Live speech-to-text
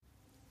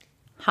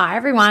Hi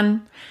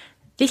everyone.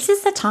 This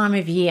is the time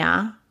of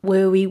year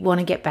where we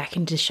want to get back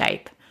into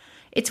shape.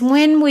 It's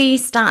when we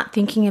start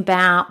thinking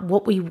about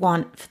what we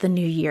want for the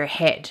new year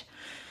ahead.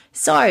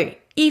 So,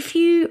 if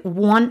you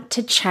want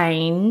to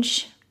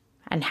change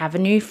and have a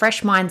new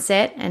fresh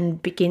mindset and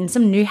begin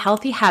some new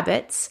healthy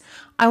habits,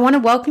 I want to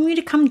welcome you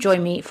to come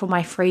join me for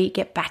my free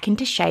Get Back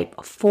into Shape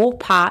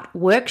 4-part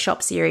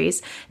workshop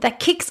series that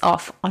kicks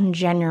off on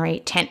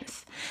January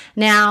 10th.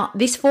 Now,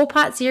 this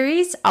 4-part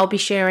series, I'll be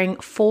sharing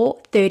 4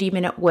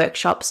 30-minute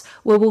workshops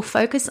where we'll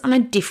focus on a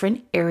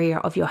different area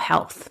of your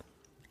health.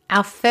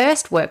 Our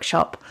first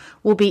workshop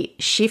will be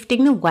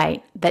shifting the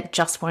weight that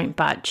just won't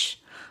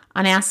budge.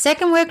 On our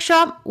second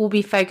workshop, we'll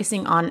be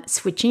focusing on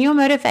switching your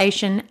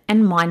motivation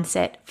and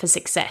mindset for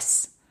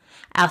success.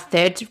 Our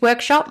third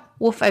workshop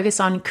will focus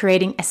on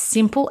creating a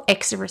simple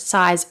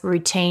exercise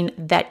routine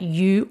that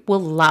you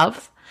will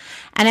love.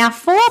 And our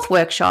fourth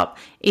workshop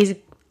is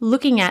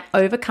looking at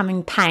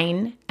overcoming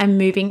pain and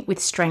moving with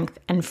strength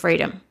and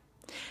freedom.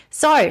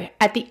 So,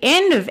 at the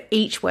end of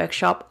each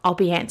workshop, I'll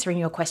be answering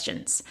your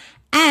questions.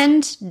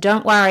 And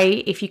don't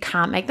worry if you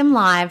can't make them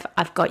live,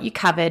 I've got you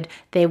covered.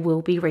 There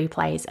will be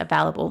replays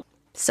available.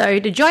 So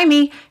to join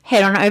me,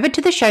 head on over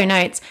to the show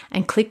notes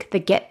and click the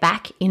Get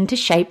Back into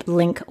Shape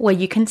link where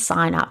you can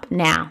sign up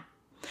now.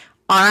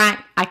 All right,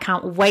 I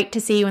can't wait to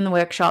see you in the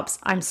workshops.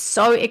 I'm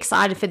so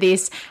excited for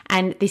this,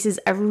 and this is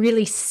a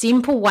really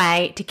simple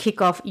way to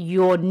kick off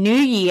your new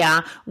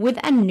year with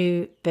a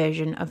new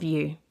version of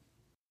you.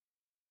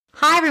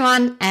 Hi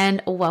everyone,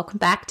 and welcome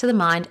back to the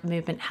Mind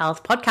Movement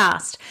Health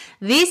podcast.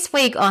 This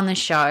week on the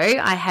show,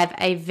 I have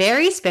a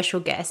very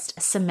special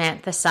guest,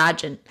 Samantha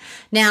Sargent.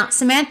 Now,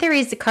 Samantha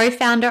is the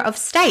co-founder of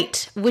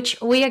State, which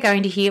we are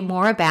going to hear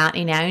more about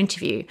in our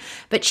interview.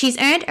 But she's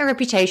earned a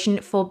reputation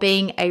for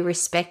being a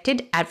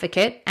respected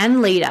advocate and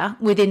leader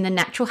within the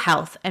natural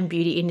health and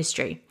beauty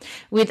industry.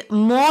 With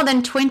more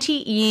than 20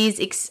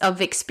 years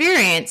of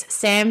experience,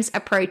 Sam's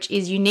approach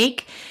is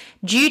unique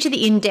due to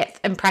the in-depth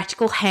and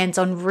practical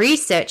hands-on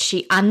research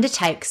she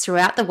undertakes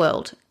throughout the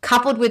world,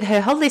 coupled with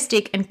her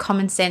holistic and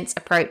common sense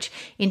approach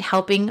in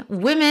helping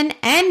women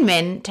and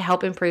men to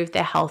help improve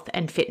their health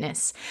and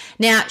fitness.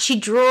 Now, she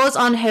draws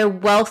on her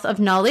wealth of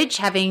knowledge,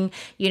 having,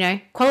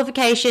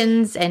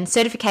 qualifications and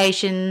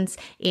certifications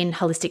in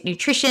holistic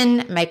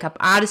nutrition, makeup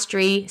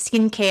artistry,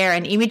 skincare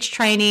and image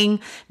training,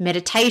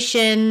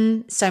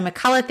 meditation, soma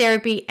color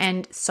therapy,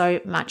 and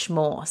so much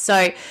more.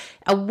 So,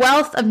 a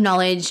wealth of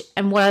knowledge,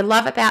 and what I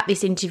love about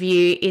this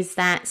interview is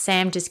that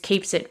Sam just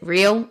keeps it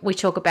real. We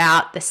talk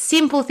about the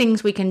simple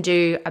things we can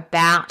do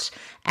about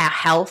our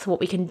health,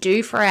 what we can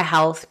do for our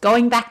health,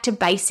 going back to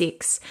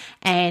basics,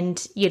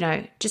 and,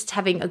 just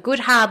having a good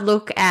hard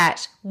look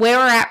at where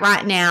we're at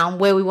right now,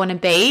 where we want to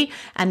be,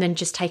 and then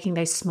just taking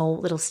those small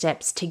little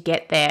steps to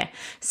get there.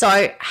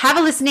 So have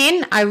a listen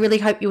in. I really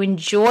hope you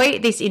enjoy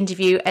this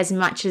interview as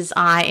much as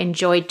I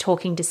enjoyed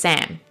talking to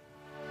Sam.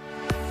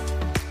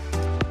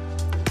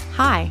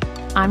 Hi,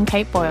 I'm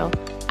Kate Boyle,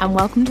 and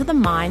welcome to the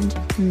Mind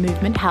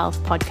Movement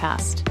Health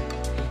podcast.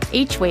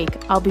 Each week,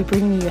 I'll be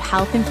bringing you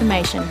health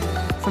information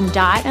from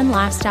diet and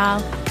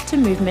lifestyle to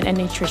movement and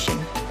nutrition.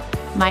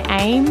 My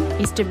aim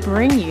is to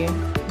bring you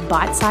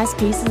bite-sized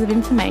pieces of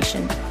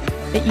information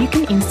that you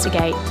can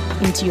instigate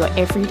into your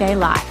everyday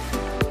life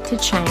to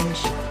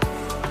change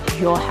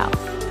your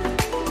health.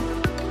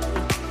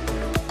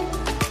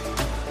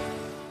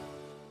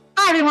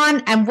 Hi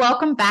everyone, and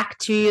welcome back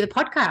to the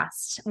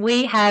podcast.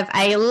 We have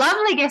a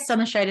lovely guest on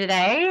the show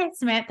today.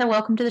 Samantha,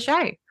 welcome to the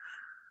show.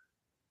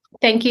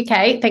 Thank you,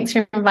 Kate. Thanks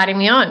for inviting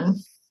me on.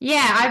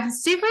 Yeah, I'm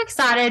super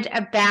excited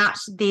about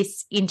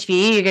this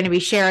interview. You're going to be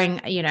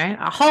sharing,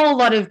 a whole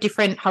lot of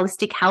different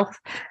holistic health,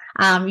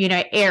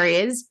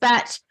 areas.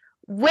 But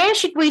where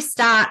should we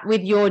start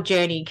with your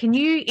journey? Can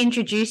you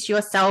introduce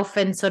yourself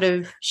and sort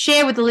of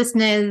share with the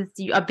listeners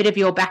a bit of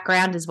your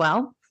background as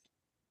well?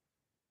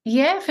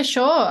 Yeah, for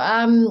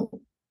sure.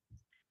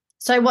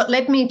 So what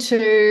led me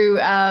to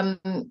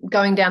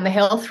going down the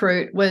health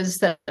route was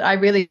that I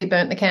really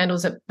burnt the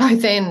candles at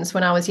both ends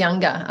when I was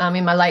younger,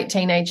 in my late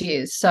teenage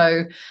years.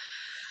 So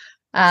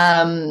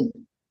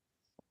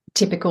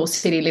typical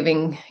city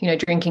living,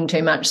 drinking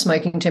too much,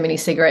 smoking too many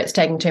cigarettes,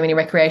 taking too many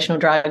recreational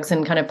drugs,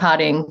 and kind of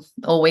partying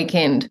all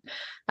weekend.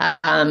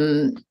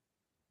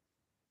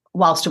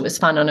 Whilst it was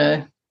fun on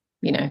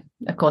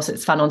of course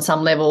it's fun on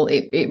some level,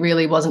 it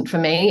really wasn't for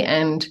me.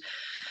 And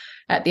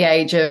at the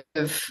age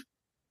of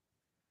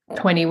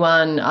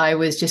 21, I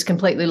was just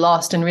completely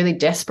lost and really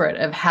desperate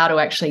of how to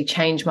actually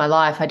change my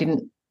life.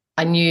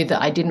 I knew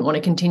that I didn't want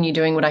to continue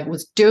doing what I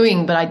was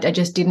doing, but I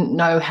just didn't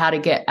know how to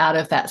get out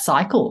of that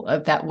cycle,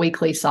 of that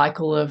weekly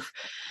cycle of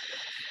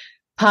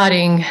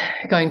partying,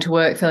 going to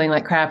work, feeling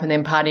like crap, and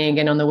then partying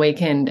again on the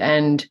weekend.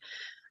 And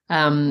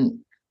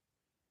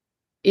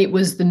it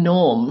was the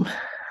norm.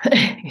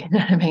 You know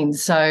what I mean?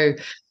 So,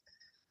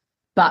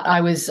 but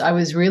I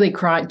was really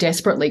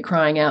desperately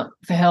crying out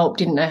for help,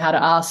 didn't know how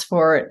to ask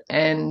for it.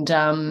 And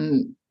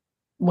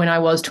when I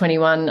was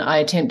 21, I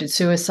attempted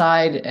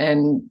suicide,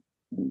 and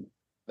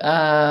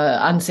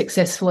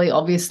unsuccessfully,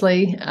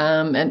 obviously,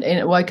 and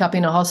it woke up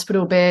in a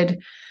hospital bed.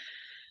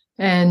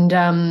 And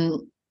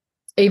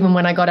even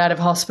when I got out of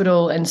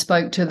hospital and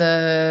spoke to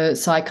the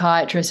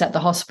psychiatrist at the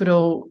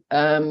hospital,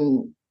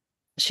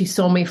 she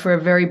saw me for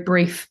a very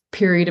brief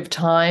period of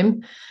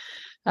time,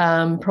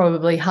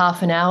 probably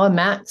half an hour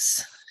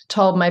max,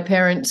 told my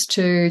parents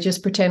to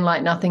just pretend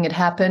like nothing had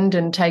happened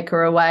and take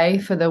her away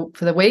for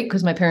the week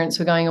because my parents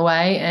were going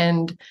away.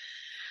 And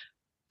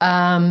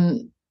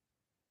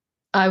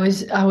I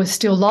was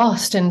still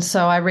lost. And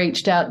so I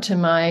reached out to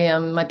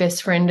my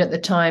best friend at the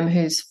time,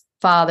 whose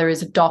father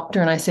is a doctor,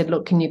 and I said,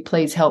 look, can you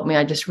please help me?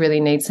 I just really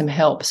need some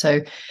help.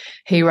 So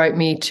he wrote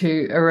me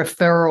to a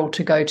referral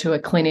to go to a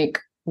clinic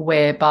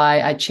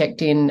whereby I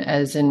checked in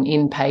as an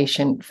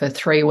inpatient for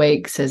 3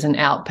 weeks, as an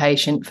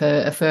outpatient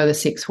for a further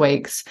 6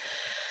 weeks,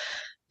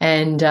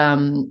 and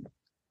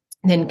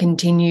then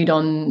continued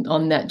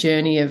on that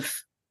journey of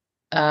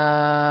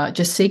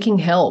just seeking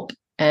help.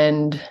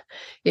 And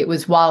it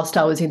was whilst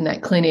I was in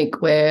that clinic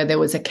where there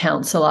was a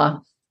counsellor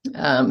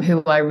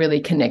who I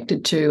really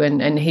connected to,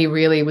 and he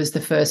really was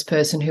the first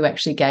person who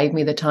actually gave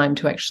me the time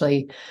to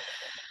actually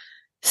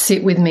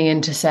sit with me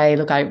and to say,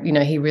 look,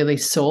 he really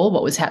saw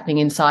what was happening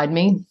inside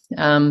me.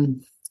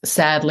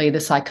 Sadly,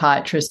 the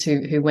psychiatrist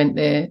who went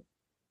there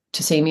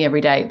to see me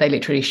every day, they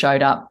literally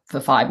showed up for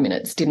 5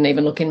 minutes, didn't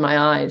even look in my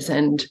eyes.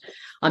 And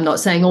I'm not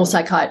saying all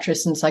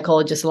psychiatrists and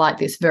psychologists are like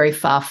this, very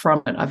far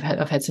from it. I've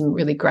had some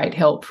really great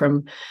help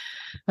from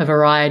a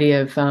variety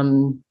of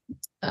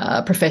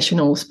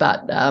professionals,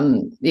 but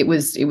it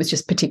was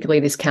just particularly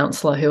this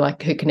counsellor who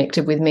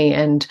connected with me,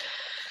 and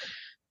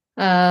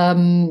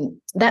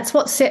that's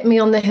what set me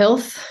on the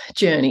health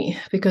journey,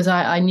 because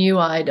I knew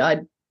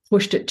I'd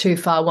pushed it too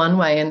far one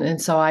way, and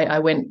so I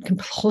went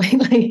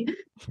completely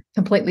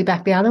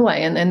back the other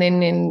way, and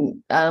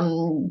then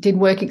did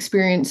work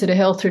experience at a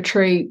health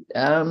retreat,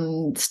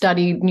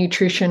 studied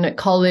nutrition at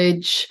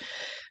college,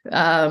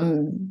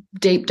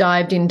 deep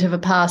dived into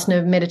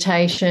Vipassana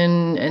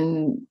meditation,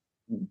 and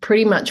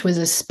pretty much was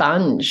a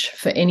sponge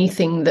for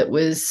anything that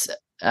was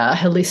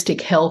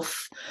holistic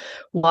health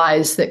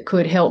wise that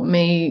could help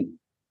me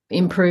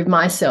improve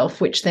myself,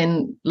 which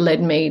then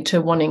led me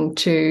to wanting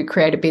to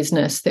create a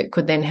business that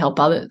could then help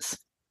others.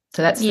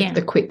 So that's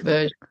the quick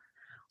version.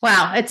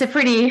 Wow, it's a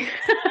pretty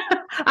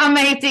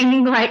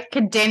amazing,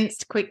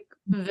 condensed, quick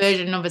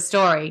version of a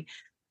story.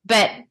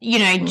 But,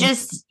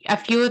 just a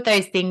few of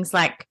those things,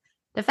 like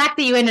the fact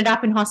that you ended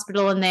up in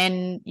hospital and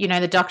then,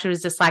 the doctor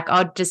was just like,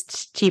 oh,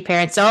 just to your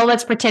parents, oh,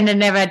 let's pretend it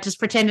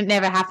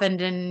never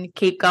happened and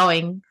keep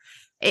going.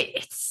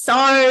 It's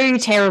so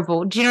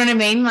terrible. Do you know what I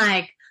mean?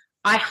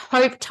 I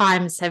hope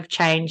times have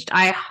changed.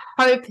 I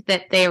hope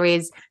that there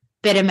is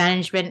better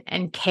management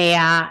and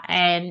care,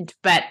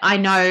 but I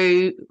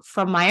know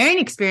from my own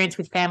experience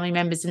with family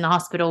members in the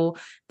hospital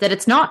that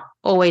it's not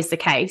always the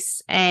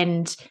case.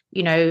 And,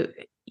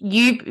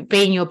 you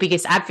being your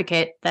biggest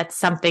advocate, that's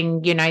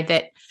something,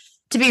 that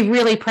to be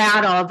really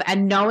proud of,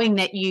 and knowing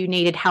that you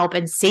needed help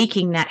and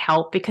seeking that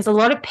help, because a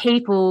lot of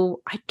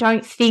people, I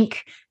don't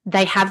think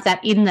they have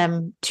that in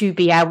them to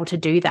be able to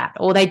do that,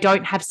 or they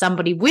don't have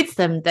somebody with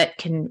them that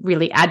can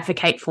really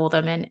advocate for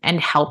them and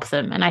help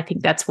them. And I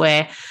think that's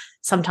where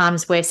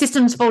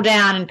systems fall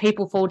down and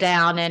people fall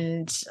down.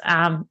 And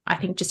I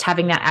think just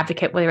having that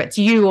advocate, whether it's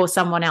you or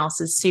someone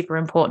else, is super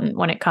important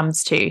when it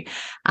comes to,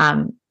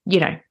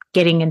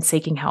 getting and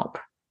seeking help.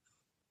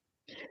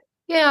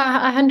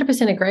 Yeah, I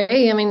 100% agree.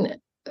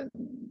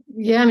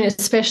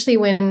 Especially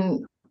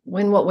when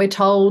what we're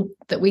told,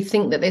 that we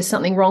think that there's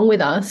something wrong with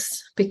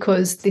us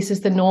because this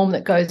is the norm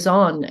that goes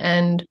on.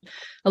 And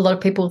a lot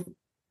of people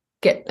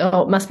get,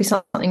 oh, it must be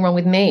something wrong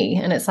with me.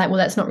 And it's like, well,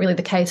 that's not really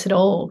the case at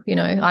all.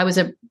 I was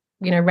a,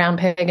 round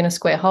peg in a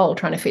square hole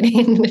trying to fit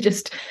in.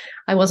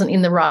 I wasn't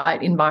in the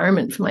right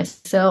environment for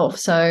myself.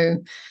 So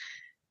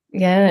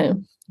yeah,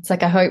 it's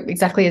like, I hope,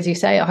 exactly as you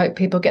say, I hope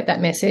people get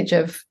that message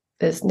of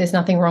there's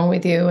nothing wrong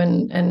with you,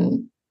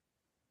 and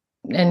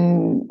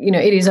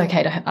it is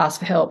okay to ask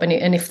for help.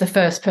 And if the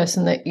first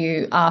person that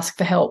you ask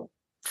for help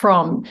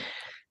from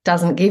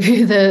doesn't give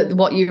you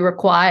what you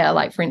require,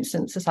 like for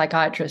instance, a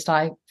psychiatrist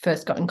I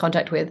first got in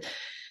contact with,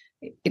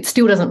 it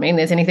still doesn't mean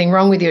there's anything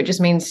wrong with you. It just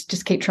means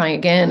just keep trying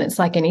again. It's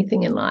like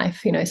anything in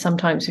life,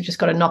 sometimes we've just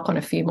got to knock on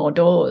a few more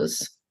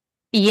doors.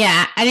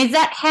 Yeah. And is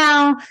that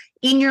how,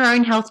 in your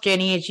own health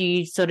journey, as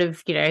you sort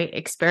of,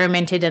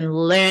 experimented and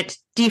learnt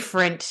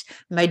different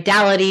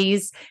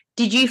modalities,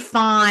 did you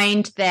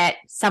find that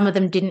some of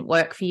them didn't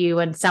work for you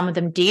and some of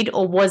them did?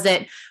 Or was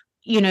it,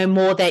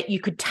 more that you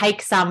could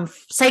take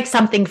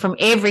something from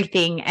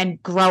everything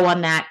and grow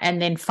on that,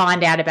 and then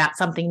find out about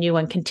something new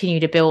and continue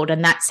to build?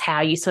 And that's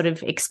how you sort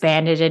of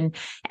expanded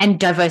and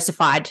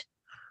diversified.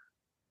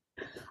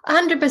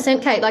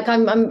 100%, Kate.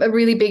 I'm a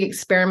really big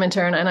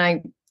experimenter,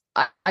 and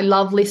I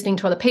love listening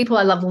to other people.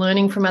 I love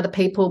learning from other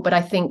people, but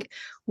I think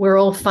we're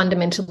all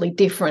fundamentally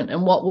different,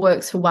 and what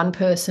works for one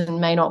person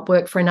may not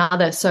work for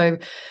another. So,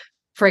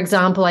 for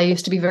example, I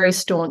used to be very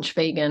staunch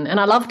vegan, and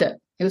I loved it.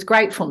 It was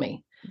great for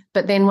me.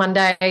 But then one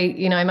day,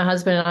 my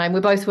husband and I, we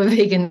both were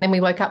vegan. Then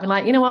we woke up and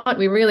like, you know what?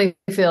 We really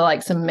feel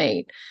like some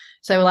meat.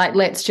 So we're like,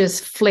 let's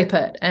just flip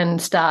it and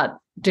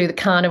do the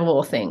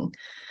carnivore thing.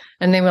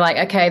 And then we're like,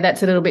 okay,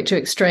 that's a little bit too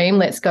extreme.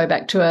 Let's go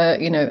back to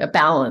a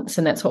balance.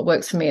 And that's what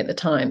works for me at the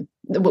time,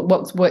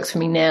 what works for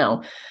me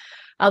now.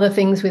 Other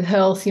things with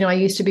health, I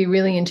used to be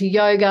really into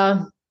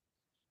yoga,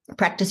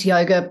 practice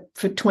yoga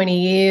for 20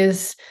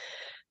 years.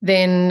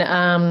 Then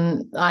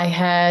I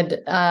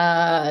had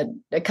a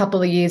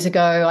couple of years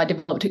ago, I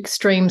developed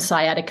extreme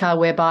sciatica,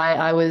 whereby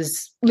I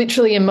was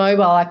literally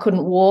immobile. I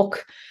couldn't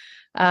walk,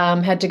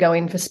 had to go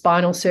in for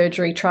spinal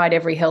surgery, tried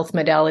every health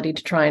modality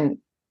to try and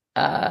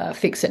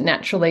fix it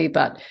naturally.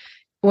 But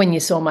when you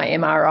saw my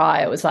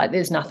MRI, it was like,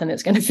 there's nothing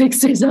that's going to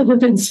fix this other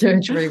than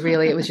surgery,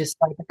 really. It was just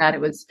like that.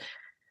 It was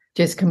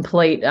just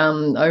complete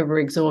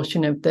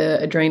overexhaustion of the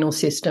adrenal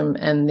system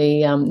and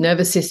the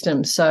nervous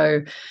system.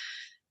 So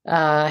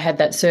I had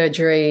that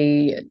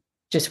surgery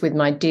just with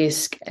my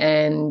disc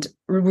and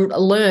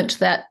learnt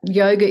that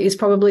yoga is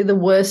probably the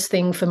worst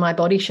thing for my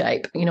body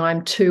shape.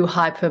 I'm too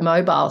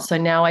hypermobile. So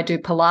now I do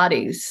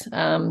Pilates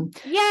and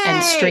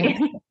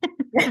strength.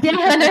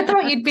 Yeah, and I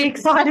thought you'd be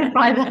excited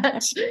by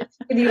that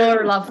with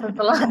your love for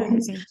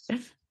Pilates.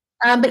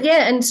 But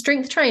yeah, and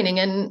strength training.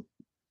 And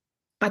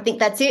I think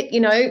that's it.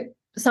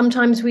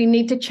 Sometimes we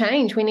need to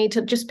change. We need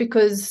to, just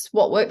because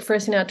what worked for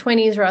us in our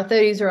 20s or our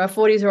 30s or our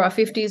 40s or our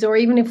 50s, or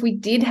even if we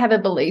did have a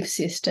belief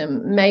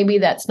system, maybe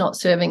that's not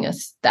serving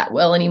us that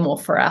well anymore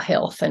for our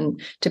health. And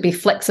to be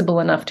flexible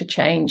enough to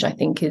change, I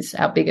think, is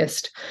our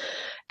biggest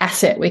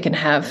asset we can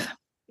have.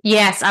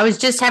 Yes, I was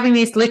just having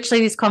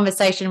literally this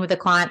conversation with a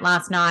client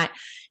last night,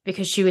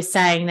 because she was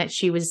saying that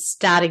she was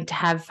starting to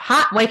have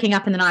waking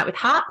up in the night with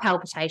heart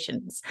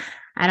palpitations.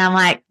 And I'm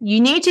like, you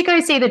need to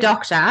go see the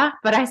doctor.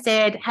 But I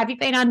said, have you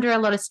been under a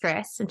lot of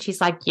stress? And she's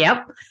like,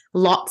 yep,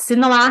 lots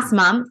in the last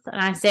month. And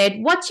I said,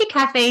 what's your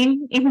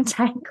caffeine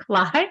intake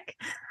like?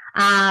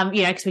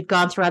 Because we'd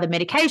gone through other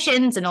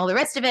medications and all the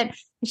rest of it.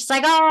 And she's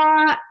like,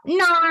 oh,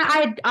 no,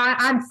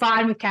 I'm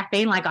fine with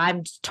caffeine. Like,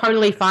 I'm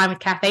totally fine with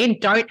caffeine.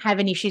 Don't have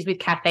any issues with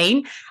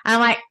caffeine. And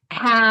I'm like,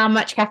 how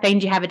much caffeine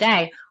do you have a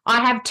day?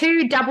 I have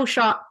 2 double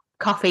shot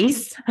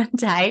coffees a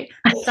day.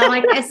 So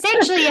like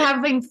essentially you're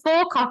having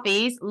 4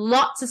 coffees,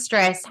 lots of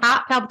stress,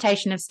 heart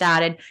palpitation have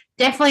started,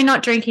 definitely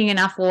not drinking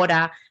enough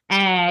water,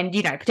 and,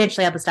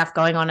 potentially other stuff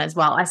going on as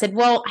well. I said,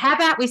 well, how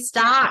about we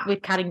start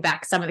with cutting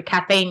back some of the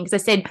caffeine?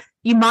 Because I said,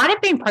 you might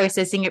have been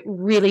processing it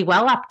really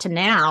well up to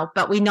now,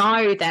 but we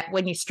know that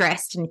when you're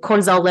stressed and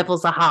cortisol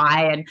levels are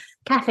high and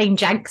caffeine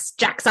jacks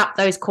up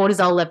those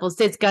cortisol levels,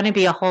 there's going to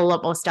be a whole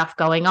lot more stuff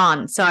going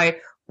on. So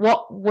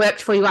what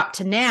worked for you up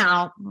to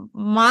now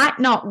might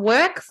not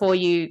work for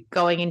you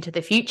going into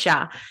the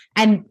future.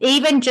 And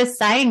even just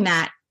saying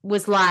that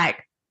was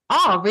like,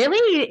 oh,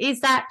 really?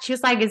 She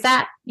was like, is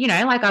that,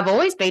 like I've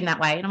always been that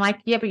way. And I'm like,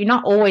 yeah, but you're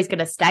not always going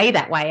to stay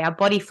that way. Our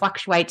body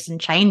fluctuates and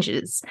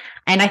changes.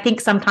 And I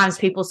think sometimes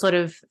people sort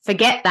of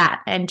forget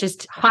that, and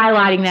just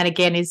highlighting that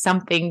again is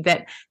something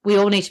that we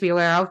all need to be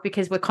aware of,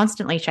 because we're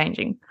constantly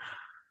changing.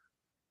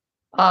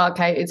 Oh,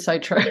 okay. It's so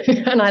true.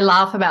 And I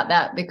laugh about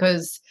that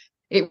because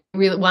it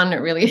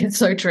really is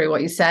so true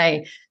what you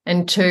say.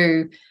 And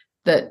 2,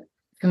 that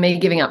for me,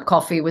 giving up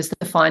coffee was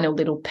the final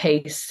little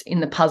piece in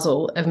the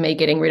puzzle of me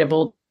getting rid of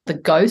all the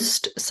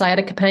ghost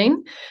sciatica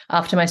pain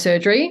after my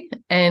surgery.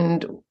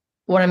 And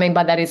what I mean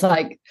by that is,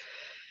 like,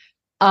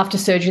 after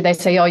surgery, they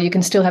say, oh, you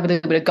can still have a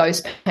little bit of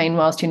ghost pain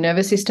whilst your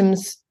nervous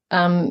system's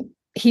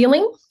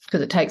healing,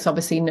 because it takes,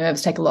 obviously,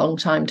 nerves take a long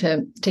time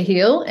to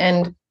heal.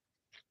 And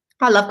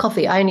I love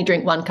coffee. I only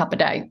drink 1 cup a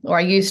day, or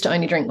I used to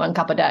only drink 1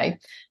 cup a day,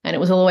 and it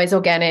was always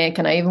organic.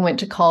 And I even went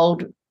to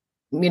cold,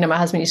 my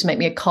husband used to make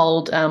me a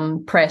cold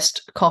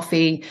pressed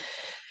coffee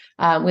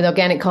with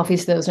organic coffee,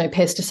 so there was no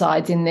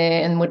pesticides in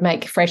there, and would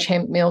make fresh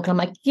hemp milk. I'm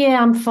like,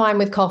 yeah, I'm fine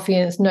with coffee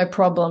and it's no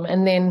problem.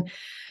 And then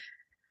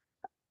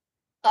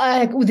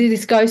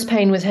this ghost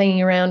pain was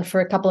hanging around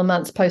for a couple of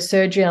months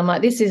post-surgery. I'm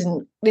like, this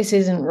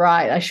isn't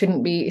right. I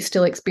shouldn't be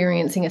still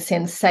experiencing a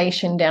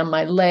sensation down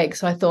my leg.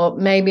 So I thought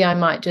maybe I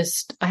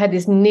had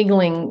this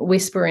niggling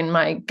whisper in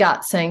my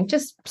gut saying,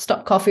 just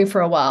stop coffee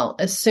for a while.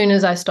 As soon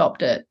as I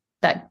stopped it,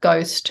 that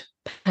ghost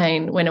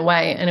pain went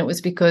away. And it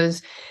was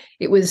because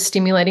it was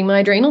stimulating my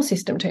adrenal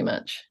system too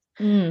much.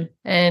 And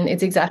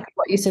it's exactly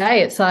what you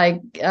say. It's like,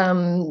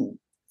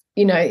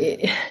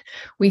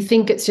 we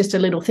think it's just a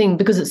little thing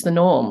because it's the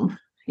norm.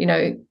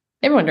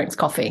 Everyone drinks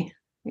coffee.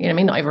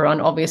 Not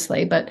everyone,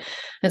 obviously, but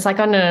it's like,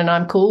 oh, no,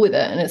 I'm cool with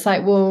it. And it's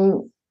like,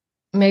 well,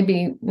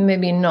 maybe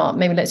not.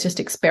 Maybe let's just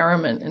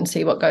experiment and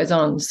see what goes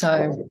on.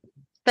 So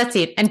that's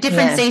it. And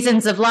different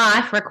seasons of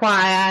life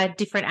require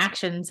different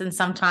actions. And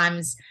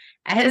sometimes,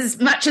 as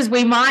much as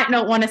we might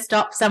not want to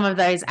stop some of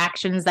those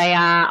actions, they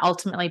are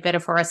ultimately better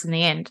for us in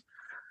the end.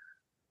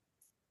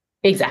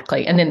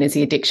 Exactly. And then there's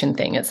the addiction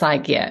thing. It's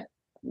like, yeah,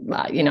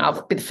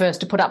 I'll be the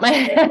first to put up my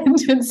hand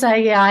and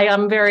say, yeah,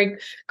 I'm very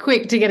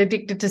quick to get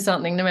addicted to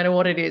something, no matter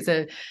what it is,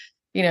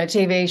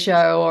 TV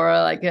show or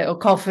or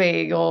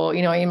coffee or,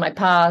 in my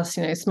past,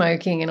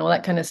 smoking and all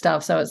that kind of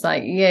stuff. So it's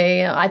like,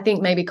 yeah, I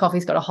think maybe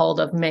coffee's got a hold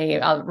of me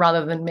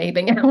rather than me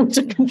being able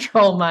to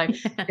control my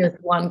just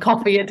one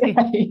coffee a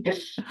day.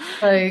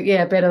 So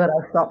yeah, better that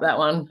I stop that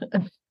one.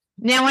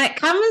 Now, when it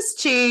comes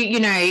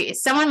to,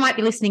 someone might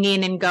be listening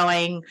in and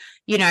going,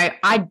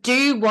 I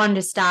do want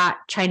to start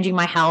changing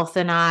my health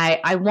and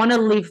I want to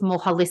live more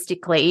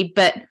holistically,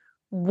 but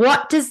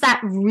what does that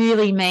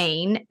really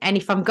mean? And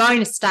if I'm going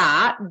to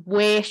start,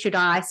 where should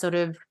I sort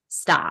of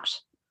start?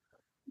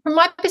 From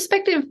my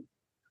perspective,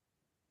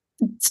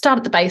 start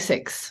at the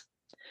basics.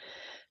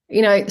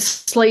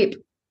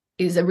 Sleep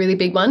is a really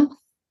big one.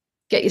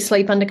 Get your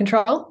sleep under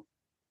control.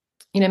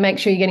 Make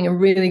sure you're getting a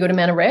really good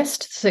amount of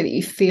rest so that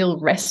you feel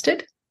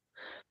rested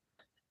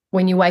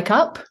when you wake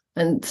up,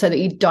 and so that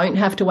you don't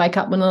have to wake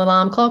up with an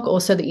alarm clock, or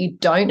so that you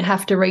don't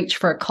have to reach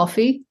for a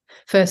coffee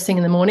first thing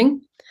in the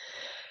morning.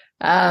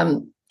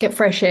 Get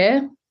fresh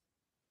air.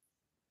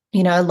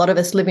 A lot of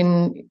us live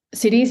in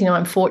cities.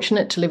 I'm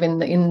fortunate to live in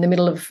the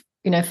middle of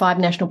 5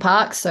 national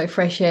parks, so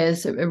fresh air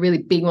is a really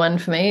big one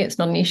for me. It's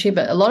not an issue,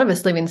 but a lot of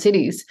us live in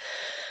cities.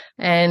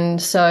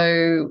 And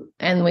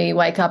we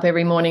wake up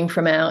every morning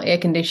from our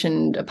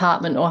air-conditioned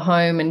apartment or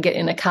home and get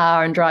in a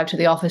car and drive to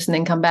the office and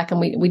then come back, and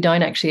we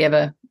don't actually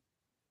ever,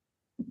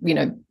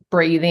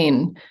 breathe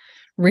in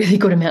really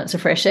good amounts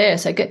of fresh air.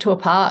 So get to a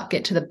park,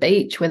 get to the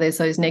beach where there's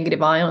those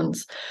negative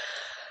ions.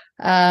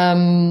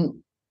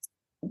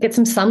 Get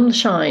some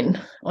sunshine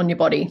on your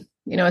body.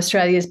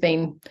 Australia's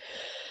been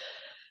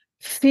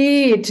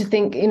feared to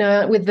think,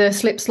 with the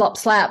slip, slop,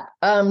 slap,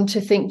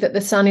 to think that the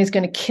sun is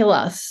going to kill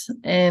us.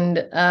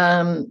 And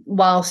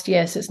whilst,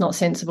 yes, it's not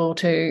sensible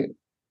to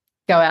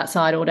go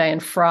outside all day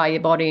and fry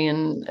your body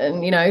and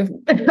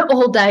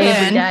all day,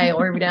 every day,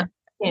 or every day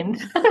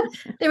weekend,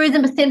 there is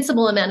a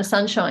sensible amount of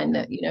sunshine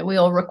that, we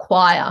all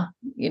require,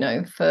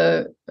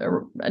 for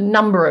a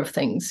number of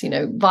things,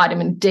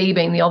 vitamin D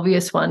being the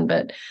obvious one,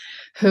 but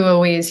who are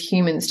we as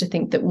humans to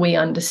think that we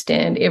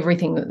understand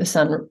everything that the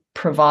sun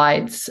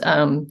provides,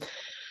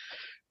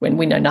 when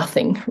we know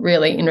nothing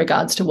really in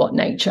regards to what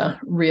nature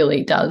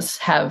really does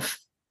have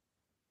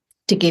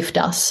to gift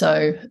us.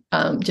 So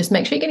just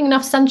make sure you're getting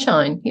enough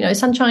sunshine.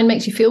 Sunshine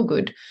makes you feel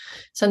good.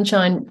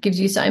 Sunshine gives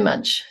you so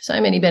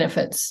many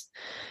benefits.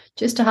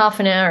 Just a half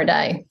an hour a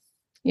day.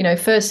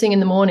 First thing in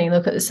the morning,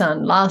 look at the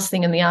sun. Last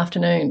thing in the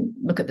afternoon,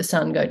 look at the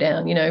sun go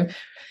down.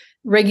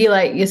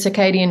 Regulate your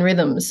circadian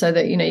rhythms so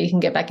that, you can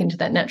get back into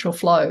that natural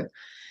flow.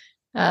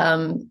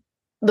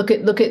 Look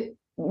at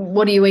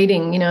what are you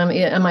eating?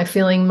 Am I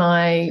filling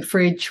my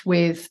fridge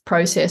with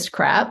processed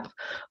crap,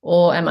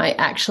 or am I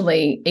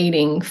actually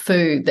eating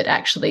food that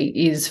actually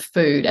is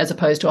food, as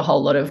opposed to a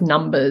whole lot of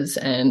numbers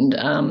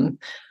and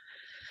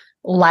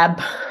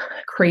lab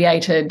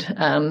created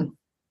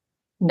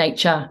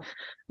nature,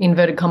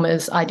 inverted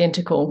commas,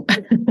 identical.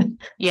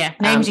 Yeah,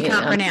 names you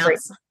can't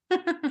pronounce.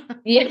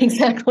 Yeah,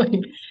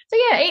 exactly. So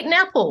yeah, eat an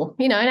apple,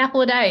 an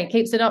apple a day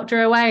keeps the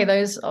doctor away.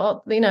 Those,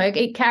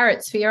 eat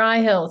carrots for your eye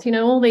health,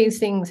 all these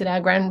things that our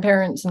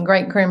grandparents and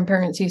great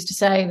grandparents used to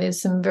say.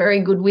 There's some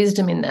very good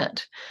wisdom in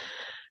that.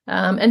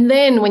 And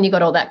then when you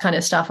got all that kind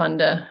of stuff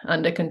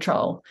under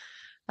control,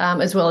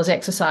 as well as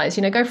exercise,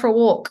 go for a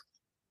walk.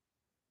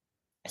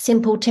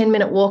 Simple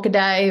 10-minute walk a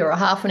day or a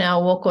half an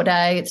hour walk a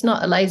day. It's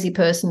not a lazy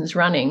person's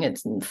running.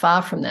 It's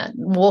far from that.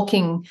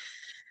 Walking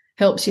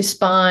helps your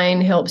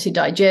spine, helps your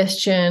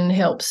digestion,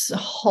 helps a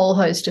whole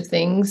host of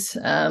things.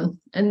 And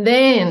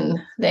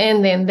then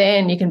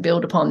you can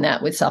build upon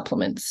that with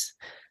supplements.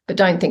 But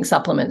don't think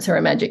supplements are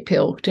a magic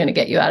pill going to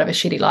get you out of a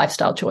shitty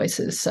lifestyle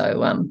choices.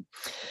 So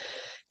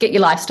get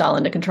your lifestyle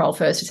under control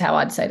first is how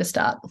I'd say to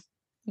start.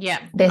 Yeah.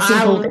 They're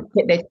simple.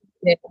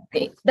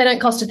 They don't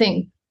cost a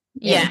thing.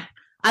 Yeah.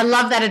 I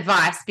love that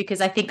advice, because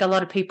I think a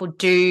lot of people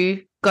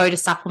do go to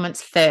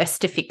supplements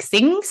first to fix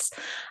things.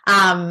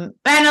 And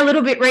a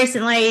little bit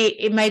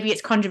recently, maybe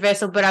it's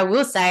controversial, but I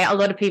will say a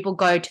lot of people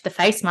go to the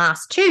face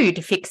mask too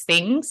to fix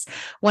things,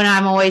 when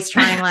I'm always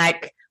trying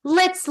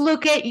let's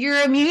look at your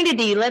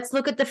immunity. Let's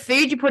look at the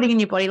food you're putting in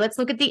your body. Let's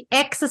look at the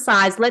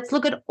exercise. Let's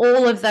look at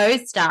all of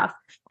those stuff.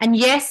 And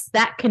yes,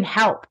 that can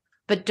help,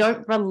 but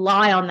don't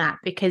rely on that,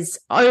 because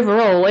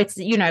overall it's,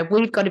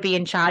 we've got to be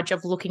in charge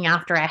of looking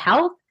after our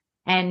health.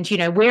 And,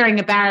 wearing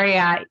a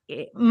barrier,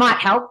 it might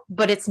help,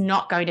 but it's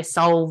not going to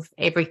solve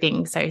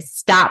everything. So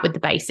start with the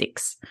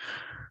basics.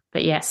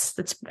 But yes,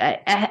 that's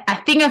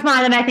a thing of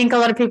mine that I think a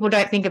lot of people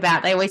don't think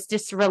about. They always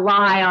just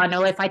rely on,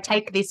 if I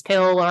take this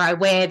pill or I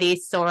wear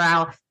this or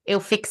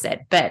it'll fix it.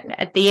 But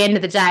at the end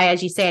of the day,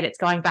 as you said, it's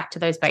going back to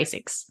those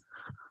basics.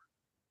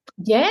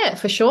 Yeah,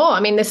 for sure. I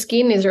mean, the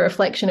skin is a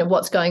reflection of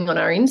what's going on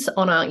our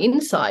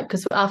inside,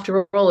 because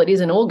after all, it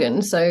is an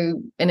organ.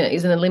 And it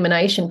is an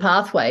elimination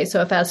pathway.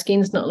 So if our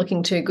skin's not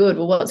looking too good,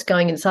 well, what's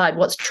going inside?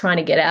 What's trying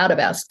to get out of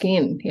our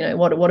skin?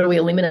 What are we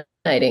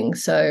eliminating?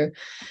 So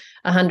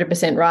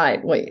 100% right.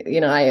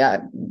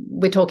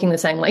 We're talking the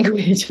same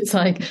language. It's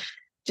like,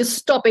 just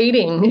stop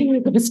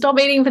eating. Stop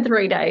eating for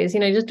 3 days.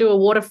 Just do a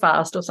water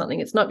fast or something.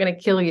 It's not going to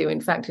kill you.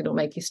 In fact, it'll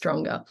make you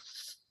stronger.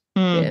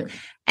 Yeah.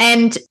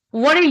 And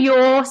what are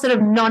your sort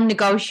of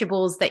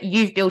non-negotiables that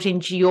you've built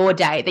into your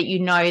day that you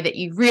know that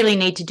you really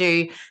need to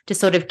do to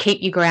sort of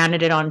keep you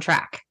grounded and on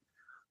track?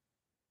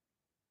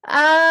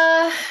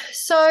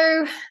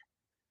 So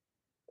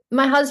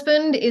my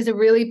husband is a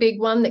really big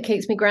one that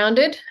keeps me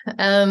grounded.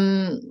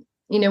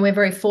 We're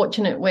very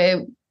fortunate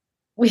where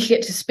we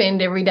get to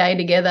spend every day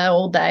together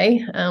all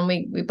day.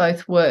 We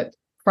both work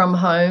from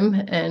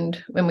home,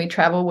 and when we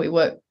travel, we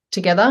work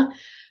together.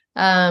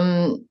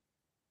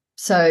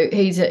 So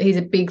he's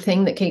a big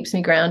thing that keeps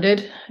me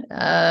grounded.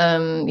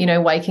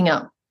 Waking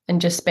up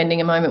and just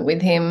spending a moment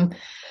with him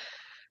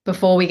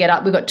before we get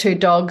up. We've got 2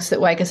 dogs that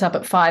wake us up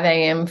at 5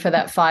 a.m. for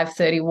that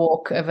 5:30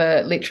 walk of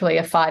literally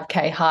a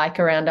 5K hike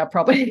around our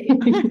property.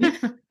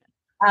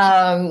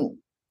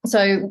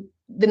 So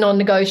the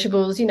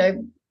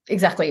non-negotiables,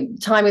 exactly.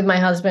 Time with my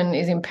husband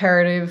is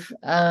imperative.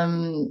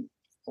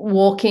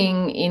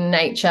 Walking in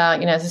nature,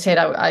 as I said,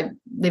 I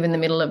live in the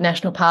middle of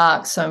national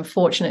parks, so I'm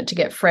fortunate to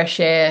get fresh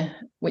air,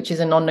 which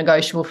is a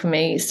non-negotiable for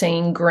me.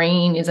 Seeing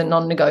green is a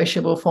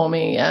non-negotiable for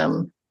me.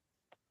 And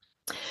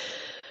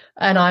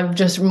I've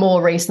just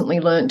more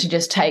recently learned to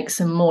just take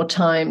some more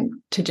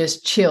time to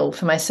just chill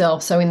for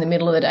myself. So in the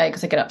middle of the day,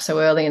 because I get up so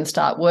early and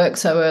start work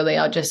so early,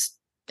 I'll just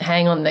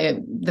hang on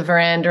the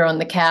veranda on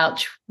the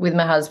couch with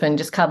my husband,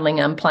 just cuddling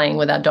and playing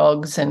with our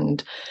dogs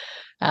and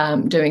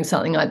doing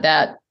something like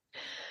that.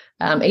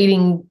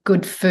 Eating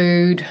good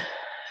food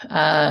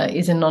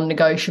is a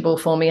non-negotiable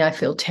for me. I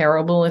feel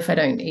terrible if I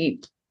don't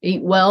eat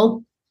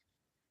well.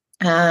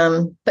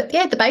 But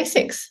yeah, the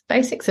basics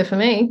are for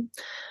me.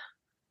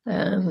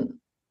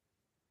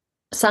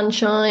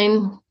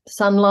 Sunshine,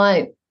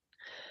 sunlight,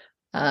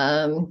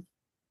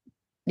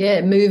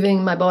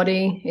 moving my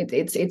body.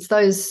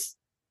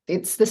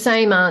 It's the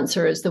same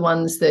answer as the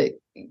ones that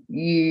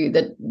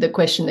the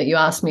question that you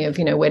asked me of,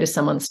 where does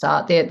someone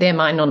start? They're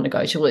my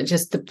non-negotiable. It's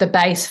just the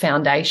base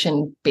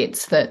foundation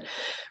bits that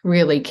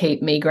really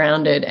keep me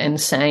grounded and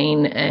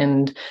sane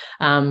and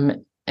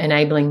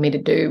enabling me to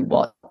do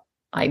what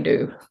I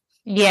do.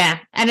 Yeah.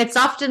 And it's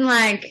often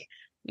like,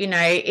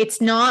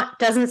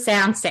 doesn't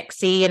sound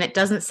sexy and it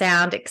doesn't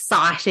sound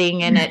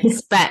exciting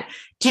but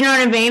do you know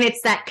what I mean?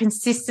 It's that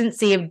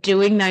consistency of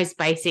doing those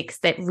basics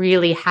that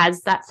really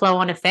has that flow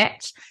on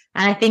effect.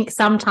 And I think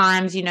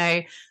sometimes,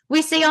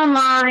 we see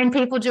online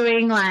people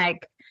doing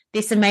like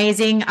this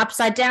amazing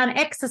upside down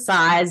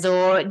exercise,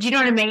 or do you know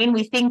what I mean?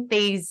 We think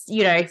these,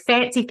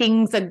 fancy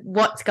things are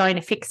what's going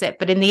to fix it.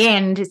 But in the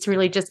end, it's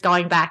really just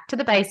going back to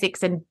the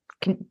basics and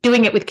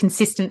doing it with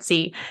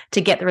consistency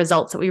to get the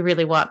results that we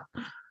really want.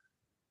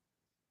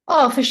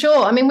 Oh, for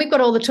sure. I mean, we've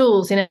got all the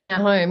tools in our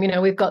home.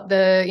 We've got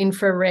the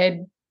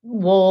infrared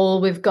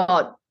wall. We've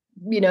got,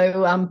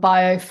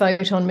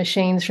 biophoton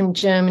machines from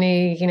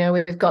Germany.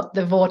 We've got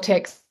the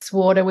vortex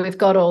water. We've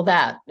got all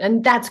that.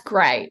 And that's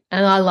great.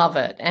 And I love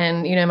it.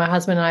 And, my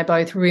husband and I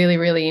both really,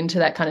 really into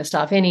that kind of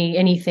stuff.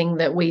 Anything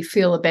that we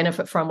feel a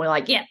benefit from, we're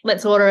like, yeah,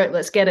 let's order it.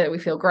 Let's get it. We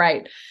feel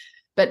great.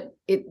 But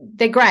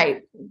they're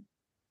great,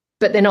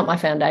 but they're not my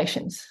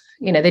foundations.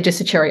 They're just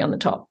a cherry on the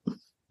top.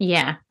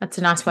 Yeah, that's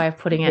a nice way of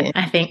putting it,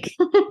 I think.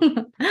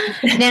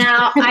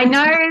 Now, I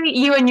know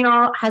you and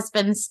your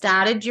husband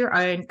started your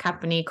own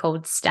company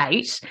called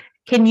State.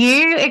 Can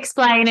you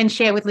explain and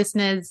share with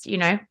listeners,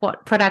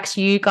 what products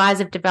you guys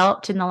have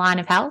developed in the line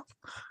of health?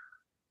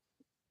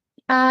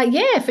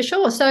 Yeah, for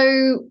sure.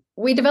 So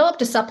we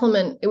developed a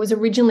supplement. It was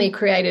originally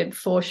created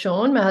for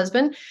Sean, my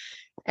husband,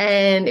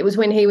 and it was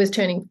when he was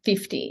turning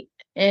 50.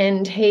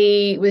 And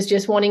he was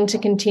just wanting to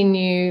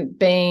continue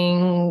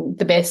being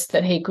the best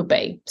that he could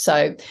be.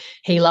 So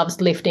he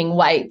loves lifting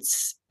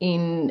weights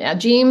in our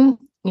gym.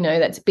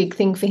 That's a big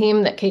thing for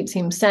him. That keeps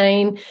him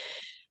sane.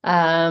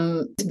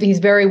 He's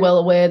very well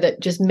aware that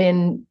just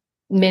men's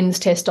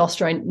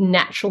testosterone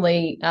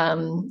naturally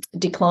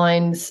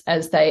declines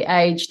as they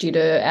age due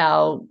to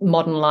our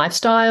modern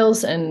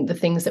lifestyles and the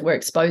things that we're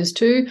exposed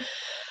to.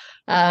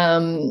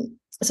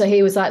 So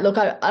he was like, look,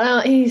 I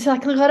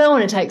don't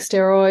want to take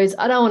steroids.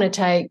 I don't want to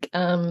take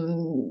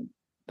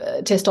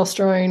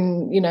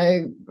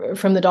testosterone,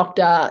 from the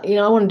doctor. I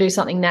want to do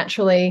something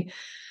naturally.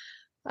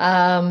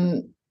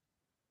 And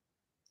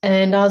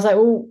I was like,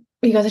 well,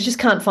 he goes, I just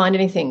can't find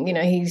anything.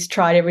 He's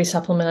tried every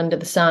supplement under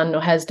the sun,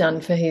 or has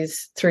done through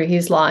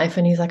his life.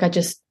 And he's like, I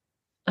just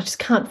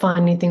can't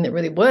find anything that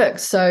really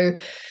works. So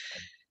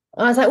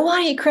I was like, why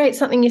don't you create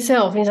something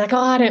yourself? And he's like, oh,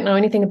 I don't know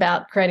anything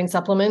about creating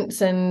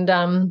supplements. And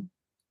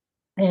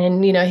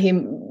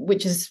him,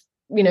 which is,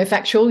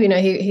 factual, he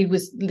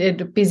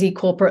led a busy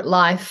corporate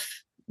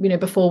life,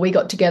 before we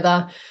got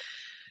together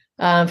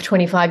for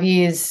 25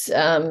 years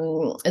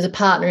as a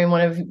partner in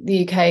one of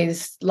the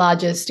UK's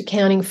largest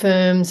accounting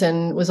firms,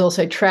 and was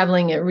also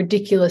traveling a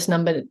ridiculous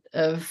number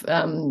of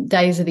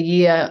days of the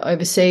year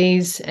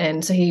overseas.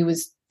 And so he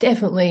was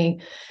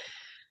definitely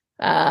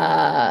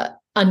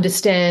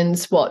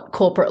understands what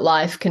corporate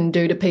life can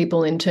do to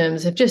people in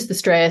terms of just the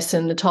stress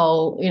and the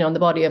toll, on the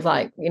body of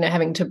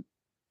having to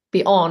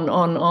be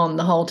on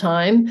the whole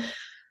time.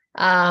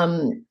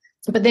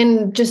 but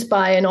then just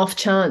by an off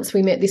chance,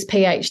 we met this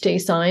PhD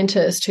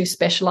scientist who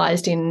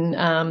specialized in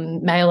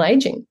male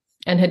aging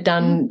and had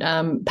done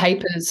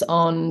papers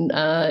on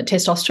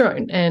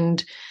testosterone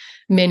and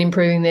men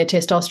improving their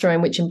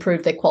testosterone, which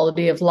improved their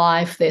quality of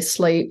life, their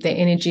sleep, their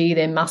energy,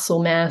 their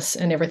muscle mass,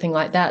 and everything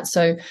like that.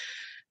 So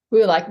we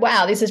were like,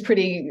 wow, this is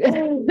pretty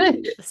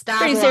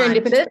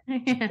serendipitous.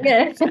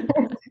 Yeah.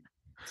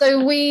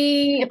 So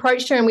we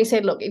approached her and we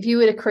said, look, if you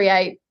were to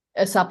create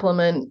a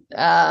supplement to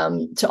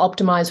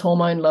optimize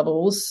hormone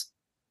levels,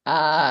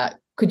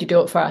 could you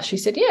do it for us? She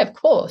said, yeah, of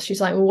course.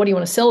 She's like, well, what do you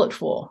want to sell it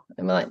for?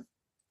 And we're like,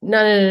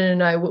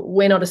 no.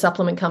 We're not a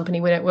supplement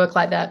company. We don't work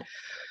like that.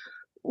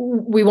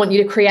 We want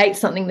you to create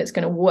something that's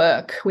going to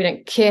work. We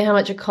don't care how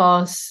much it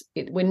costs.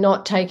 We're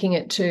not taking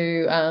it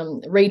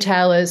to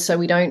retailers, so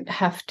we don't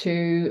have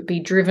to be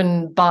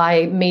driven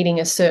by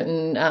meeting a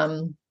certain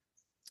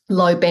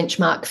low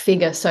benchmark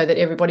figure so that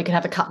everybody could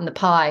have a cut in the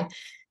pie.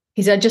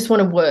 He said, I just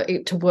want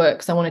it to work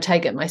because I want to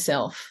take it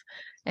myself.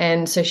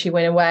 And so she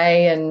went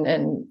away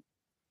and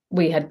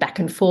we had back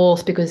and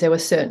forth because there were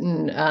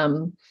certain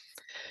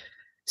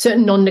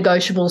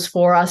non-negotiables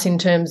for us in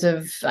terms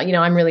of,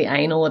 I'm really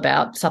anal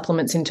about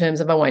supplements in terms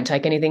of I won't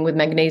take anything with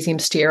magnesium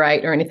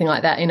stearate or anything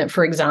like that in it,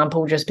 for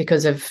example, just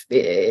because of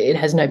it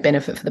has no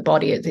benefit for the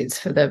body. It's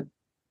for the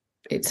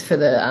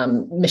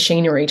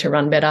machinery to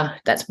run better.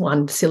 That's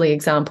one silly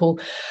example.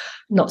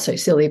 Not so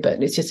silly,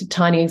 but it's just a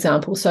tiny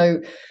example.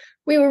 So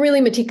we were really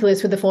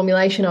meticulous with the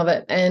formulation of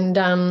it.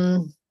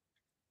 And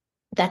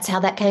that's how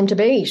that came to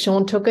be.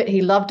 Sean took it.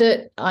 He loved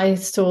it. I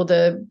saw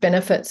the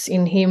benefits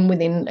in him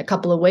within a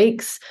couple of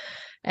weeks.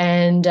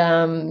 And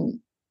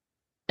then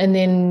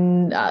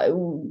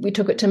we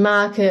took it to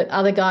market.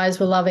 Other guys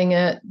were loving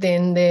it.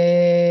 Then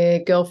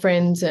their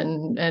girlfriends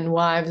and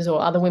wives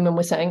or other women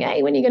were saying,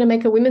 hey, when are you going to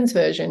make a women's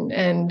version?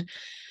 And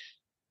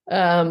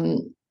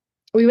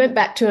we went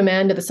back to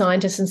Amanda, the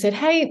scientist, and said,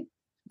 hey,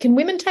 can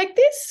women take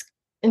this?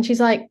 And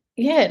she's like,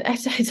 yeah,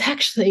 it's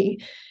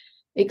actually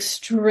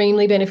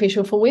extremely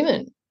beneficial for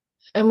women.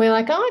 And we're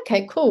like, oh,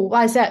 okay, cool.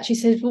 Why is that? She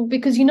says, well,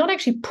 because you're not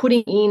actually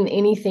putting in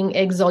anything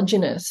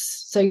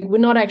exogenous. So we're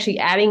not actually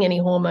adding any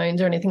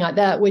hormones or anything like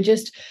that. We're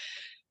just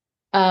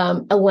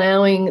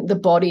allowing the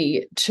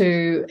body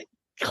to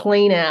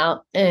clean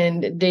out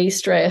and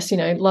de-stress,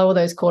 lower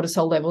those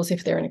cortisol levels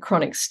if they're in a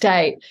chronic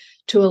state,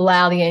 to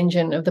allow the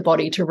engine of the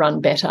body to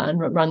run better and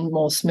run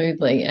more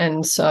smoothly.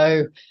 And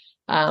so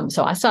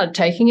I started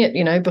taking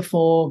it,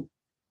 before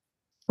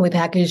we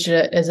packaged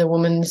it as a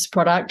woman's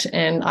product,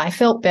 and I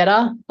felt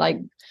better. Like,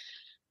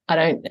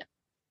 I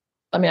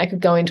could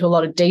go into a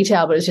lot of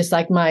detail, but it's just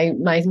like my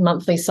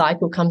monthly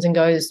cycle comes and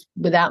goes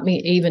without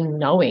me even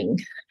knowing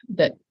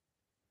that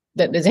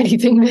there's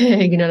anything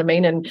there, you know what I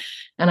mean? And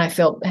I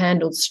felt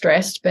handled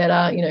stressed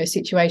better,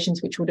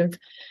 situations which would have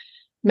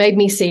made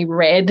me see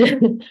red.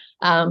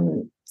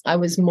 I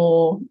was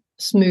more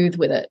smooth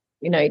with it.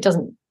 It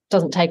doesn't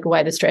take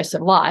away the stress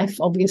of life.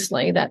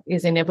 Obviously, that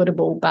is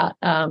inevitable, but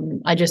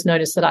I just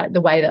noticed that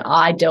the way that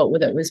I dealt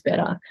with it was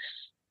better,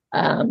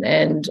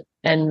 and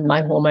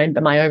my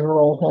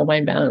overall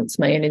hormone balance,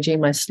 my energy,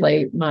 my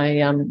sleep,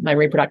 my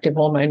reproductive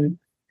hormone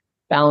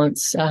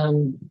balance,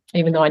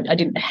 even though I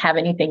didn't have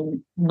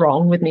anything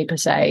wrong with me per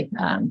se.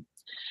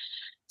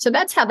 So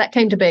that's how that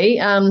came to be.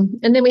 And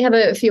then we have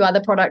a few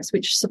other products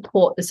which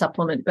support the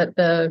supplement, but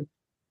the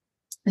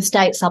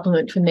state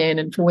supplement for men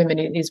and for women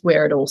is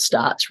where it all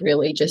starts,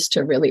 really, just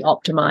to really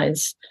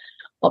optimize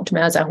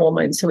our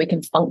hormones so we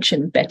can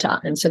function better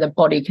and so the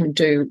body can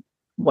do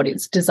what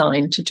it's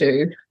designed to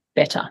do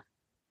better.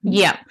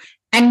 Yeah.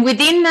 And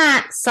within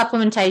that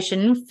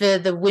supplementation for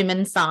the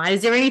women's side,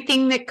 is there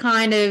anything that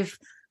kind of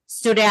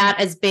stood out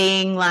as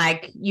being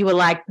like, you were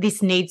like,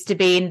 this needs to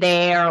be in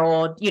there,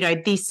 or,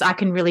 this I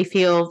can really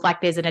feel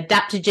like there's an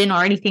adaptogen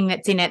or anything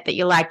that's in it that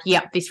you're like,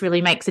 yep, this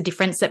really makes a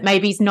difference that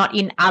maybe is not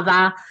in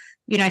other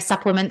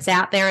supplements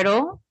out there at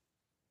all?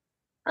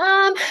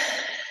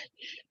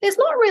 There's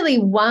not really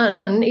one.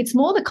 It's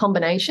more the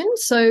combination.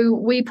 So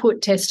we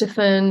put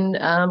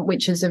testofen,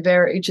 which is a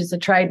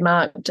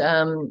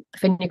trademarked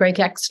fenugreek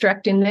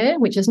extract in there,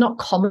 which is not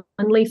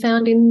commonly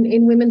found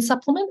in women's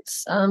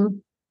supplements.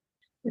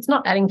 It's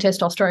not adding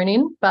testosterone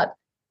in, but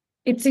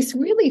it's this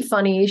really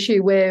funny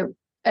issue where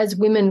as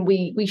women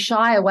we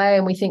shy away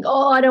and we think,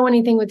 oh, I don't want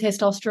anything with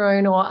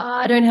testosterone, or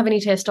I don't have any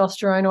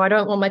testosterone, or I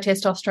don't want my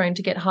testosterone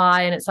to get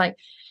high. And it's like,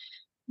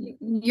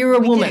 you're a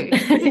woman.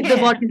 The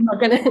body's not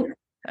going to,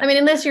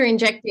 unless you're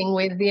injecting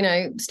with,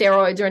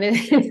 steroids or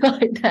anything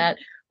like that,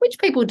 which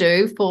people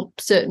do for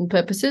certain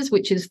purposes,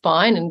 which is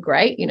fine and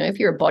great. If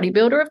you're a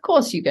bodybuilder, of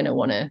course you're going to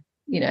want to,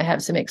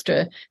 have some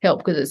extra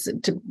help because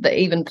it's to the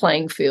even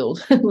playing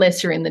field,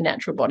 unless you're in the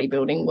natural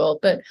bodybuilding world.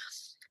 But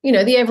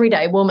the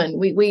everyday woman,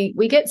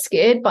 we get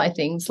scared by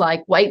things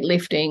like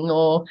weightlifting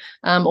or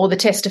the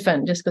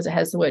testofen, just because it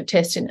has the word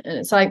test in it. And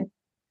it's like,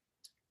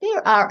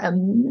 there are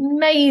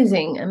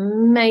amazing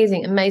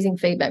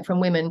feedback from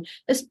women,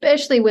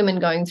 especially women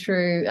going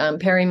through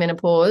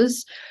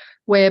perimenopause,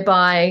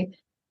 whereby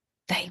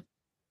the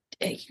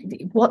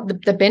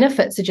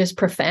benefits are just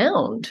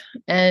profound.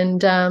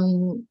 And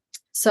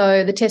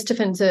So the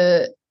testifens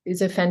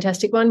is a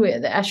fantastic one.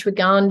 The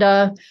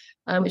ashwagandha,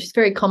 which is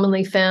very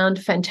commonly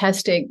found,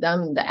 fantastic.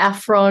 The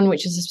Afron,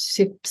 which is a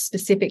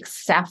specific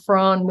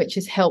saffron, which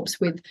helps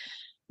with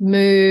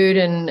mood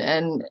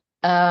and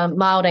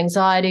mild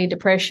anxiety,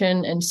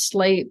 depression, and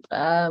sleep,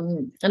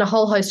 and a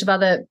whole host of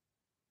other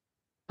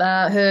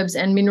herbs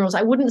and minerals.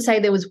 I wouldn't say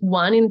there was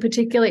one in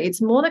particular.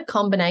 It's more the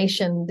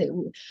combination that,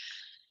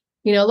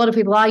 a lot of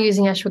people are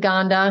using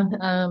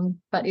ashwagandha,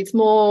 but it's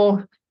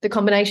more the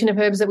combination of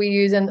herbs that we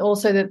use, and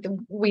also that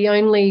we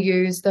only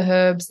use the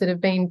herbs that have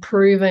been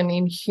proven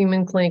in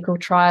human clinical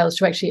trials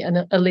to actually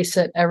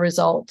elicit a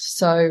result.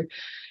 So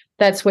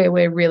that's where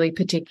we're really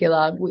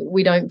particular.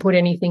 We don't put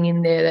anything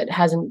in there that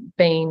hasn't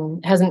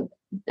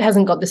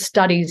got the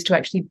studies to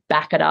actually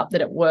back it up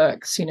that it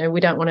works. We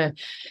don't want to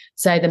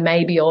say the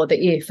maybe or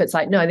the if. It's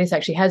like, no, this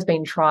actually has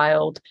been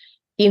trialed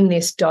in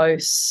this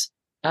dose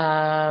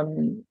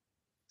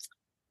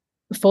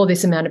for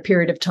this amount of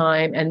period of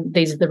time, and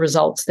these are the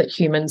results that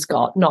humans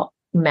got, not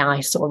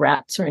mice or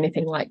rats or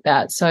anything like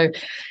that. So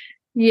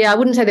yeah, I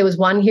wouldn't say there was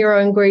one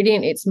hero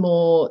ingredient. It's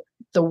more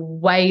the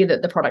way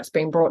that the product's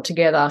been brought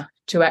together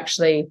to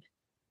actually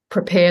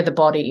prepare the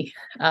body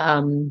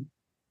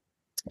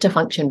to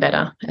function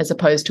better, as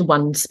opposed to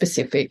one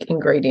specific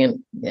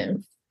ingredient.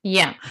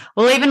 Yeah.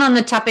 Well, even on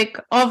the topic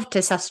of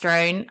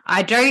testosterone,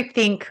 I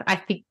think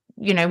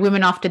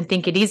women often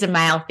think it is a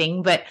male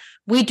thing, but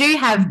we do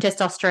have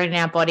testosterone in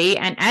our body.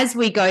 And as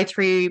we go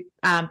through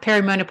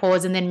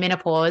perimenopause and then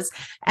menopause,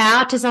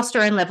 our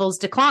testosterone levels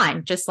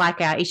decline, just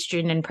like our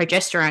estrogen and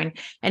progesterone.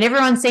 And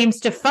everyone seems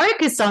to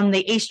focus on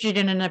the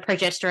estrogen and the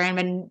progesterone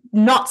and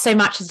not so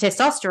much the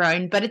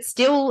testosterone, but it's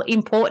still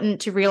important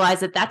to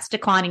realize that that's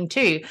declining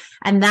too.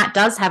 And that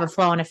does have a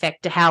flow-on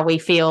effect to how we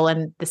feel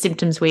and the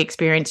symptoms we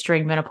experience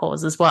during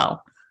menopause as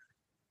well.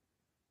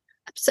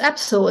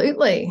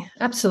 Absolutely.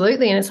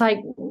 And it's like,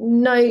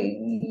 no,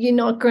 you're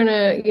not going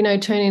to,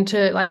 turn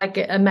into like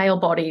a male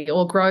body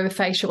or grow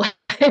facial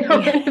hair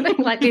or anything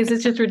like this.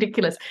 It's just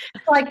ridiculous.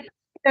 Like,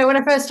 when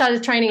I first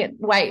started training at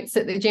weights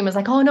at the gym, I was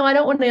like, oh no, I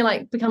don't want to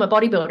like become a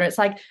bodybuilder. It's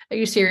like, are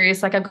you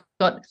serious? Like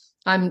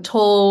I'm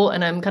tall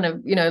and I'm kind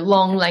of,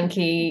 long,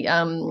 lanky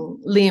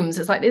limbs.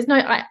 It's like,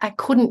 I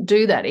couldn't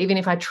do that even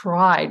if I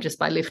tried just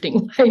by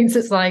lifting weights.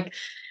 It's like,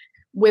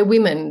 we're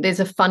women. There's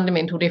a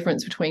fundamental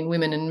difference between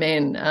women and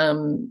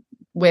men,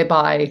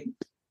 whereby,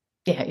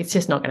 it's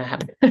just not going to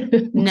happen.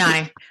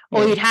 No.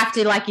 Or you'd have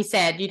to, like you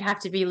said, you'd have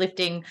to be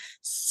lifting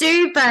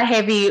super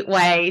heavy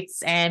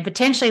weights and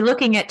potentially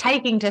looking at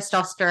taking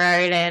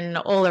testosterone and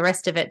all the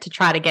rest of it to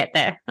try to get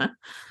there.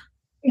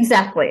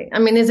 Exactly. I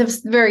mean, there's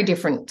a very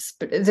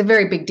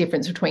big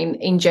difference between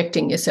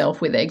injecting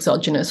yourself with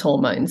exogenous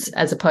hormones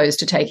as opposed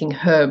to taking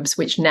herbs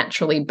which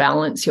naturally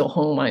balance your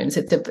hormones.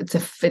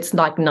 It's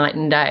like night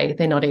and day.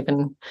 They're not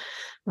even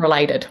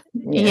related.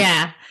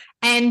 Yeah.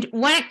 And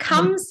when it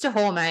comes to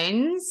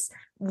hormones,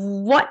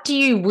 what do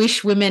you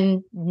wish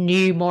women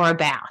knew more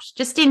about,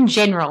 just in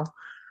general?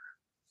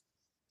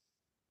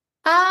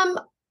 I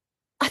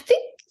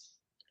think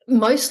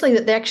mostly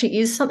that there actually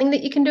is something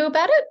that you can do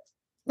about it.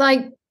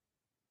 Like,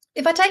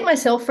 if I take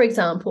myself, for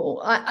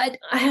example, I've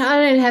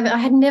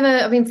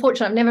been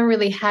fortunate. I've never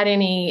really had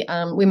any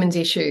women's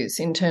issues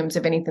in terms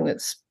of anything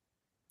that's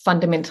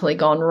fundamentally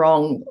gone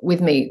wrong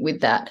with me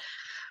with that.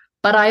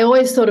 But I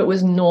always thought it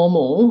was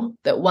normal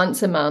that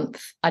once a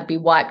month I'd be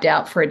wiped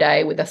out for a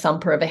day with a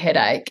thumper of a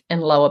headache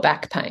and lower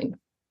back pain.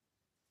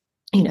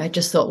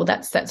 Just thought, well,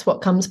 that's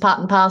what comes part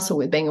and parcel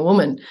with being a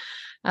woman.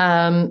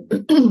 I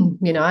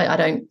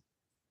don't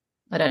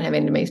have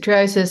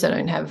endometriosis. I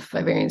don't have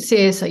ovarian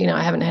cysts.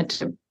 I haven't had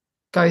to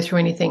go through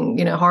anything,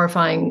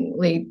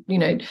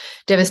 horrifyingly,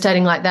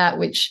 devastating like that,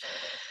 which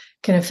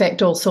can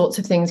affect all sorts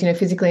of things,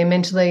 physically and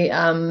mentally.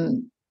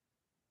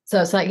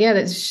 So it's like,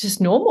 that's just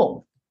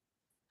normal.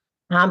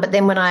 But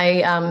then when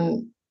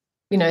I,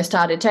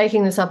 started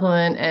taking the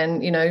supplement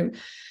and,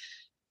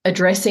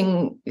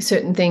 addressing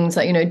certain things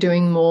like,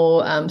 doing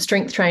more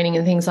strength training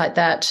and things like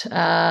that,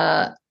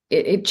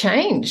 it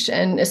changed.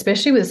 And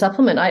especially with the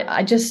supplement,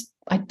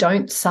 I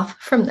don't suffer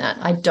from that.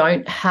 I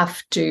don't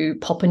have to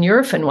pop a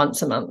Nurofen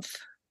once a month.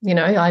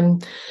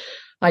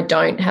 I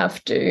don't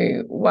have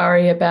to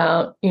worry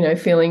about,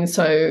 feeling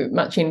so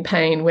much in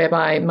pain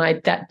whereby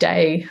that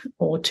day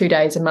or 2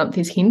 days a month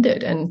is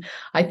hindered. And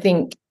I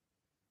think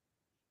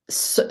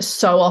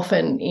so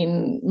often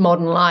in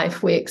modern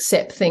life we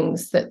accept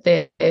things that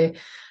they're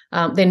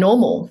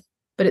normal,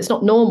 but it's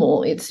not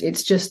normal.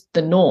 It's just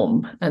the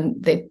norm, and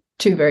they're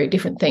two very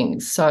different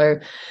things. So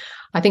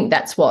I think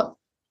that's what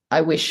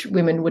I wish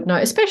women would know,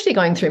 especially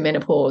going through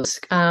menopause.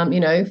 I'm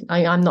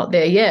not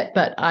there yet,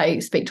 but I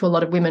speak to a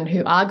lot of women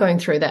who are going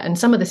through that, and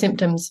some of the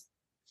symptoms,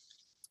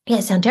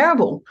 sound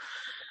terrible.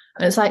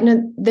 And it's like,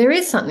 no, there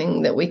is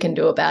something that we can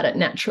do about it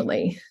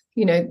naturally.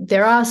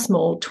 There are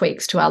small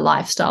tweaks to our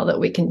lifestyle that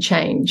we can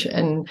change,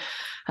 and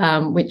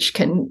which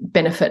can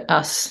benefit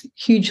us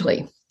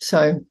hugely.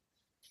 So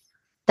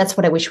that's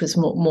what I wish was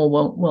more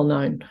well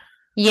known.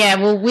 Yeah,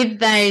 well, with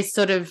those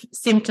sort of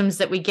symptoms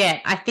that we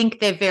get, I think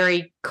they're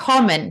very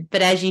common.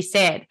 But as you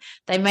said,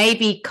 they may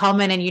be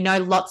common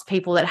and lots of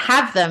people that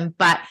have them,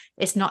 but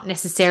it's not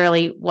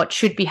necessarily what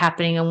should be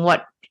happening and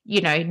what,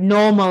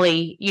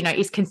 normally,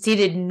 is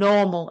considered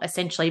normal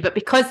essentially. But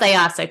because they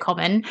are so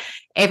common,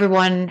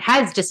 everyone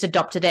has just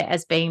adopted it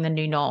as being the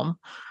new norm.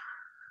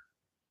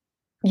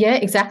 Yeah,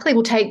 exactly.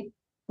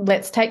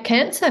 Let's take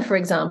cancer, for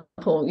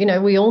example.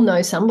 We all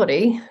know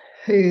somebody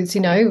who's,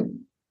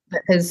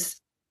 has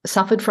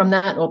suffered from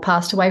that or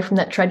passed away from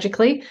that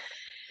tragically.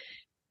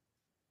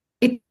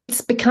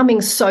 It's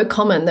becoming so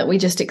common that we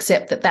just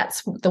accept that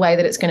that's the way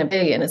that it's going to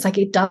be. And it's like,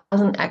 it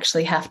doesn't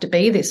actually have to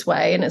be this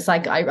way. And it's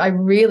like, I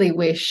really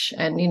wish,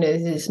 and,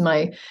 this is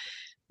my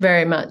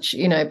very much,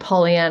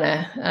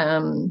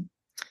 Pollyanna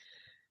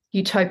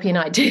utopian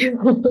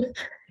ideal,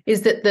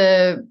 is that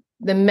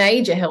the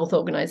major health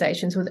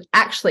organizations would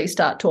actually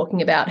start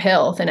talking about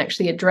health and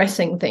actually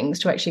addressing things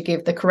to actually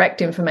give the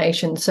correct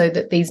information so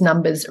that these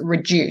numbers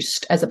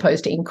reduced as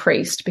opposed to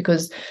increased,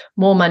 because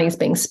more money is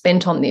being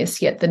spent on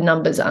this, yet the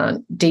numbers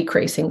aren't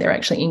decreasing, they're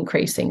actually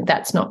increasing.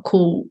 That's not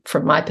cool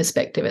from my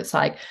perspective. It's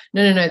like,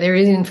 no, there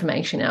is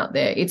information out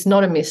there. It's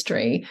not a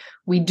mystery.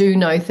 We do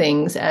know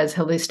things as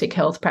holistic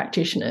health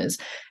practitioners,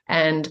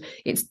 and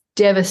it's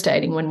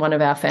devastating when one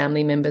of our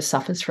family members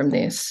suffers from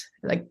this.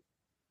 Like,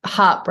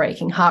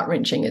 heartbreaking,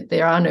 heart-wrenching.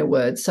 There are no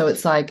words. So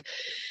it's like,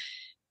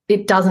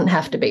 it doesn't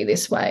have to be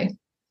this way,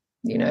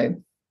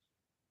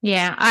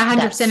 Yeah, I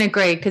 100%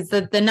 agree, because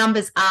the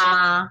numbers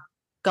are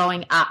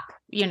going up,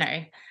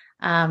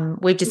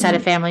 We've just had a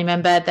family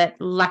member that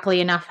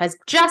luckily enough has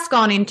just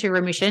gone into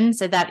remission,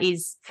 so that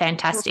is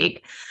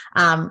fantastic.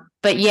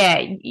 But yeah,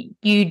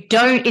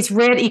 it's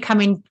rare that you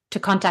come into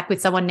contact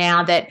with someone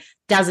now that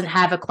doesn't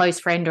have a close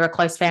friend or a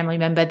close family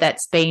member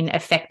that's been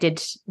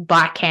affected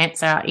by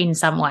cancer in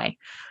some way.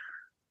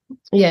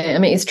 Yeah, I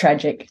mean, it's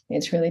tragic.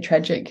 It's really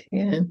tragic.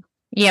 Yeah.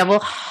 Yeah, well,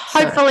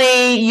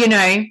 hopefully,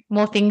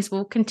 more things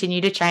will continue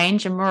to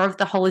change and more of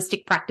the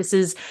holistic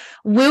practices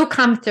will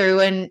come through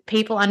and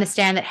people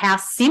understand that how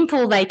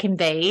simple they can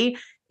be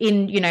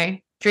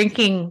in,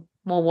 drinking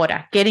more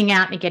water, getting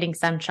out and getting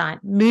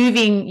sunshine,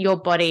 moving your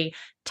body,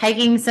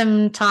 taking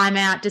some time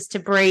out just to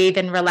breathe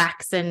and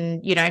relax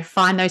and,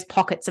 find those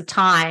pockets of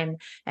time.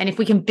 And if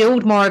we can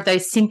build more of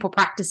those simple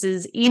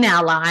practices in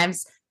our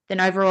lives, then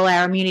overall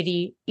our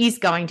immunity is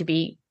going to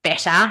be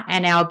better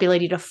and our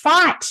ability to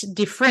fight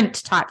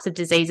different types of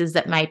diseases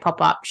that may pop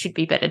up should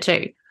be better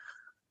too.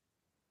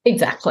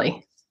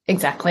 Exactly.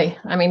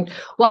 I mean,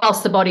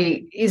 whilst the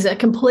body is a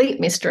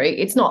complete mystery,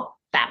 it's not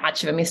that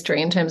much of a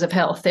mystery in terms of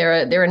health. There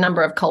are a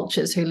number of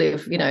cultures who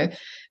live,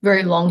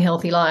 very long,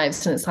 healthy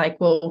lives. And it's like,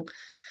 well,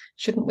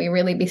 shouldn't we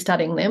really be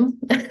studying them?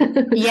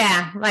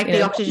 Yeah, like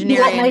the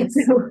octogenarians.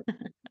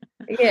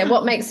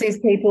 What makes these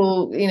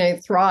people,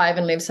 thrive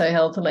and live so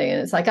healthily?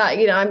 And it's like,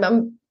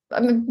 I'm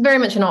very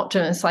much an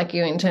optimist like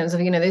you in terms of,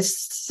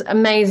 there's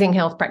amazing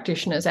health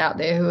practitioners out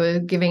there who are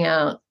giving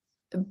out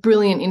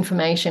brilliant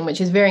information,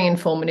 which is very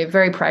informative,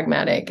 very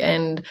pragmatic.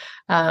 And,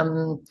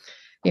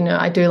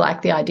 I do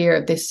like the idea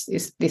of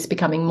this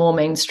becoming more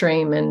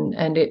mainstream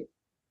and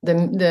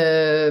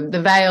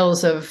the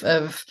veils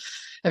of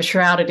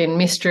shrouded in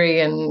mystery.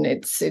 And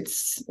it's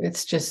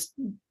just,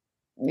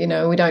 we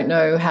don't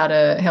know how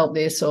to help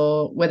this,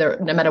 or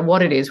no matter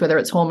what it is, whether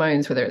it's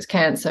hormones, whether it's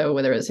cancer,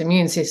 whether it's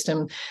immune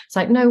system. It's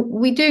like, no,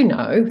 we do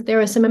know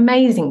there are some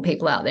amazing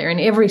people out there in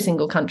every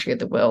single country of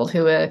the world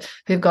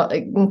who've got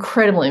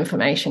incredible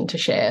information to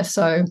share.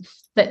 So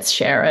let's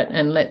share it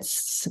and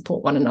let's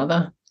support one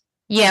another.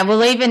 Yeah,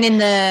 well, even in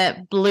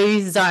the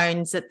blue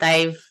zones that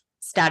they've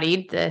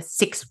studied, the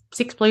six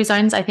blue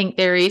zones, I think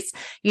there is,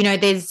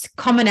 there's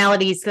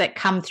commonalities that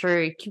come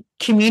through.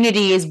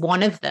 Community is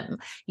one of them,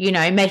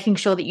 making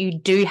sure that you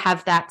do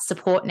have that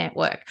support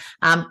network.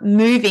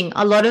 Moving,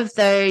 a lot of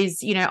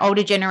those,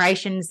 older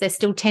generations, they're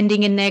still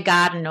tending in their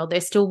garden or they're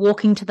still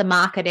walking to the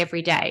market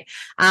every day.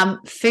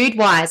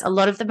 Food-wise, a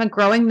lot of them are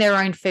growing their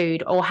own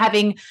food or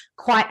having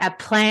quite a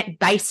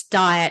plant-based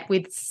diet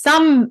with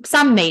some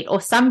meat or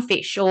some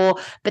fish,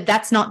 but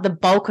that's not the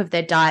bulk of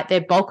their diet.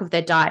 Their bulk of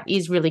their diet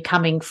is really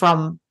coming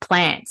from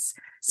plants.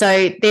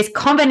 So there's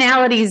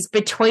commonalities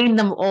between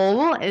them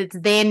all. It's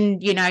then,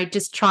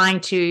 just trying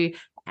to,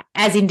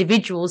 as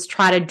individuals,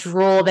 try to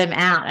draw them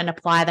out and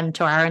apply them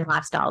to our own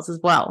lifestyles as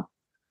well.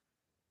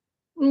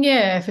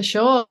 Yeah, for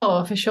sure.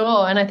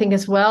 And I think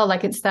as well,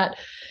 like, it's that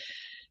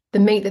the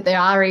meat that they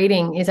are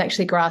eating is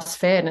actually grass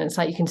fed, and it's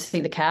like you can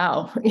see the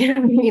cow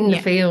in the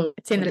field.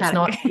 It's in the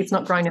paddock. It's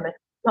not grown in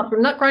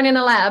not grown in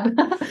a lab.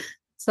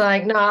 It's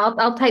like, no,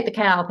 I'll take the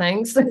cow,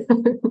 thanks.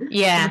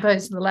 Yeah. As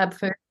opposed to the lab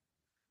food.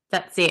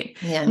 That's it.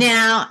 Yeah.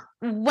 Now,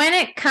 when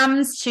it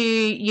comes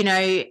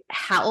to,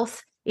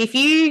 health,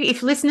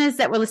 if listeners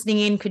that were listening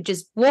in could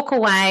just walk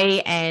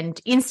away and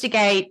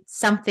instigate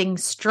something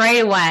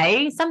straight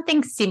away,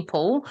 something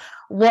simple,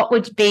 what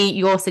would be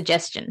your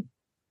suggestion?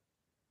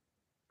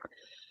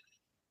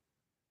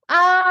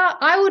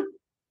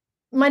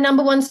 My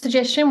number one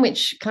suggestion,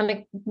 which kind of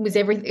was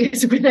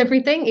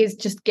everything, is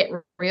just get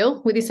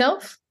real with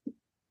yourself.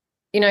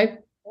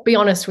 be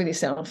honest with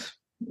yourself.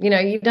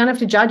 You don't have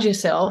to judge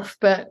yourself,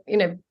 but,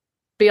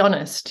 be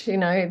honest.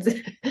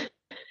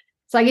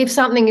 It's like if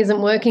something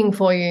isn't working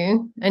for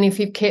you and if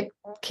you've kept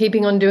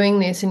keeping on doing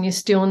this and you're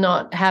still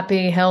not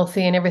happy,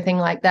 healthy and everything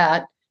like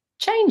that,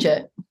 change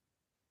it.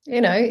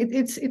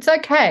 It's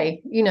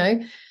okay.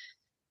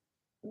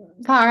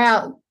 Far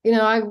out,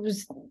 I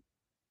was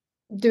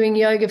doing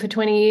yoga for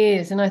 20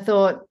 years and I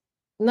thought,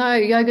 no,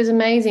 yoga's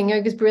amazing.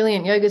 Yoga's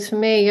brilliant. Yoga's for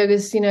me.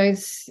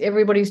 Yoga's,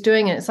 everybody's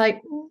doing it. It's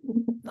like,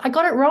 I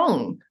got it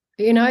wrong.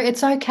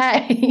 It's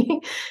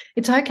okay.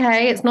 It's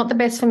okay. It's not the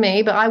best for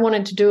me, but I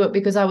wanted to do it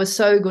because I was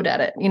so good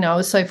at it. I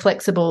was so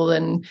flexible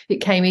and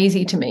it came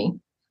easy to me.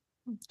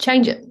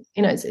 Change it.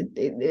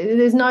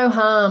 There's no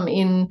harm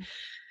in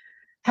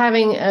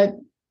having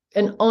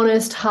an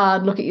honest,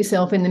 hard look at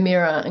yourself in the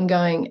mirror and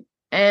going,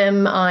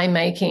 am I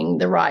making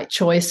the right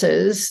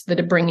choices that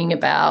are bringing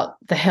about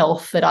the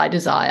health that I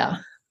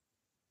desire?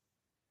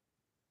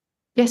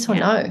 Yes or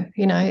no?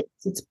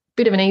 It's a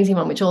bit of an easy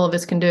one, which all of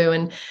us can do.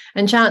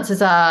 And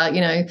chances are,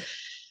 I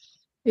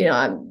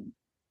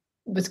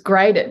was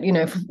great at,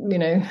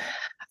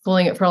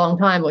 fooling it for a long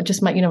time, or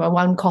just make, a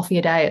one coffee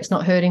a day, it's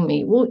not hurting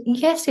me. Well,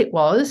 yes, it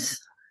was.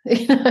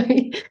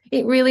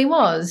 It really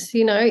was.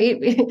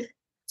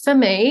 For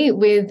me,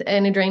 with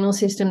an adrenal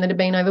system that had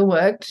been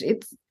overworked,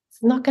 it's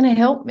not going to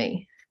help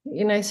me.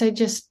 So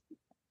just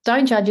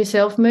don't judge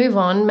yourself, move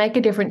on, make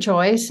a different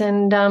choice.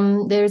 And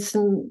there's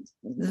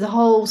the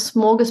whole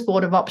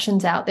smorgasbord of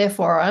options out there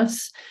for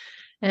us.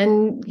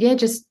 And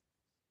just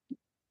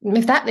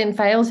if that then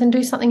fails, then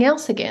do something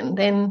else again.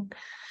 Then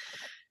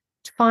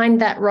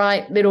find that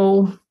right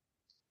little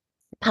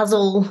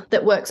puzzle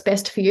that works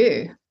best for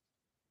you.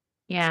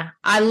 Yeah,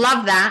 I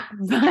love that.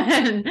 But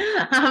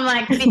I'm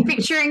like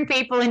picturing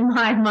people in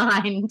my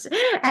mind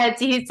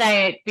as you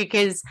say it,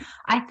 because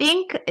I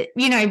think,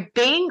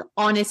 being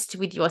honest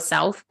with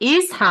yourself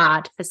is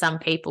hard for some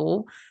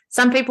people.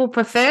 Some people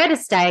prefer to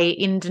stay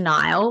in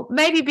denial,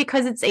 maybe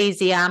because it's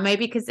easier,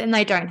 maybe because then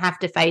they don't have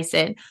to face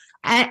it.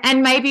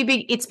 And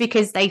maybe it's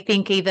because they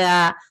think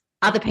either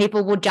other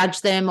people will judge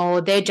them or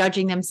they're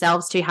judging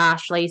themselves too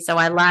harshly. So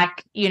I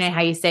like,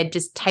 how you said,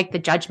 just take the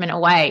judgment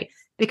away.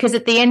 Because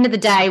at the end of the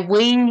day,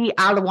 we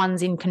are the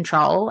ones in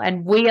control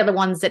and we are the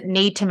ones that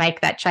need to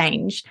make that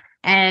change.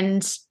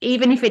 And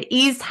even if it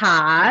is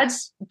hard,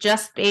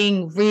 just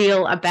being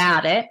real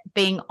about it,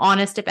 being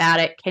honest about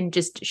it can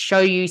just show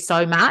you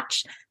so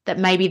much that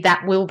maybe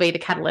that will be the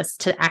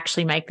catalyst to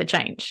actually make the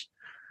change.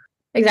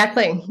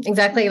 Exactly.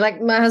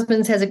 Like my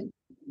husband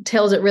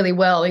tells it really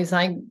well. He's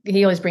like,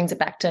 he always brings it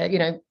back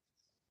to,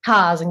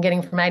 cars and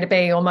getting from A to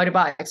B or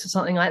motorbikes or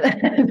something like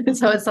that.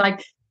 So it's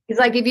like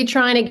if you're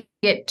trying to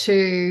get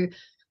to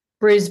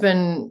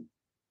Brisbane,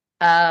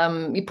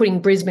 you're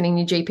putting Brisbane in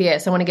your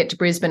GPS. I want to get to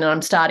Brisbane and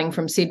I'm starting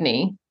from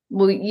Sydney.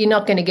 Well, you're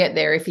not going to get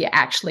there if you're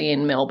actually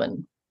in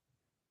Melbourne.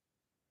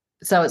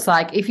 So it's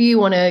like if you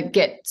want to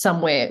get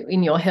somewhere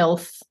in your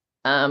health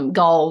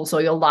goals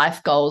or your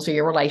life goals or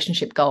your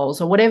relationship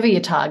goals or whatever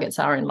your targets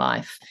are in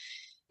life,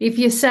 if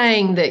you're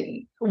saying that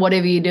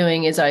whatever you're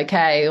doing is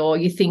okay, or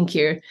you think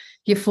you're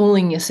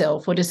fooling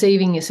yourself or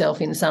deceiving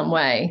yourself in some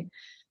way,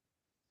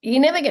 you're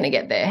never going to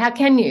get there. How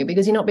can you?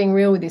 Because you're not being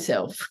real with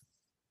yourself.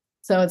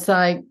 So it's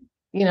like,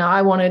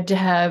 I wanted to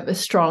have a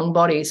strong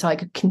body so I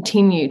could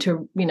continue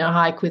to,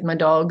 hike with my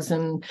dogs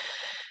and,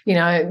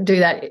 do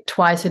that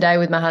twice a day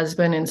with my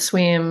husband and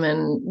swim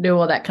and do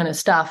all that kind of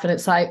stuff. And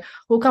it's like,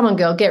 well, come on,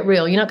 girl, get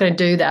real. You're not going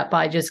to do that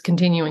by just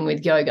continuing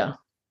with yoga.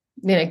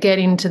 Get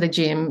into the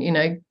gym,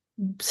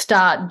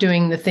 start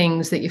doing the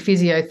things that your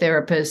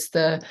physiotherapist,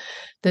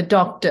 the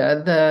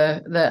doctor,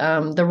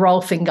 the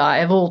Rolfing guy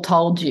have all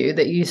told you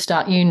that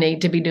you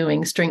need to be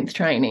doing strength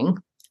training,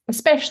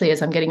 especially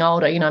as I'm getting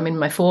older. I'm in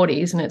my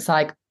 40s and it's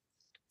like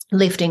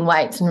lifting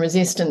weights and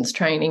resistance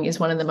training is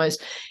one of the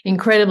most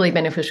incredibly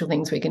beneficial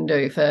things we can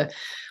do for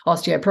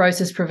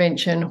osteoporosis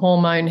prevention,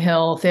 hormone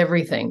health,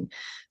 everything.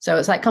 So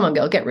it's like, come on,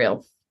 girl, get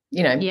real,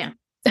 Yeah.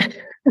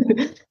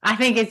 I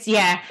think it's,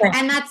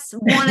 and that's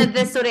one of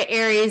the sort of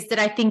areas that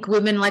I think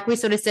women, like we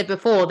sort of said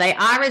before, they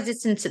are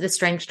resistant to the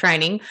strength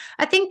training.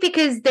 I think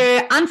because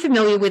they're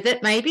unfamiliar with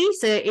it maybe,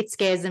 so it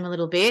scares them a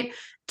little bit.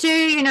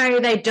 Two,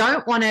 they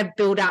don't want to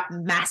build up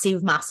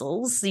massive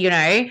muscles,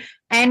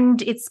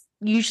 and it's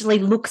usually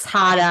looks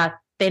harder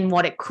than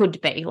what it could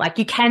be. Like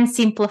you can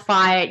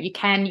simplify it. You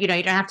can, you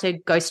don't have to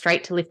go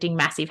straight to lifting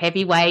massive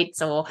heavy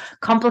weights or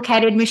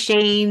complicated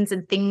machines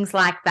and things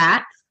like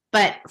that.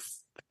 But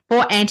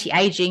for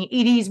anti-aging,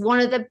 it is one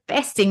of the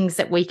best things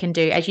that we can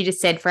do, as you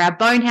just said, for our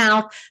bone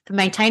health, for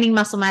maintaining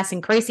muscle mass,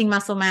 increasing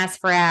muscle mass,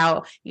 for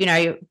our,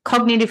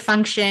 cognitive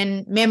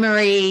function,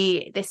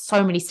 memory. There's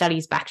so many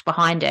studies backed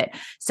behind it.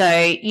 So,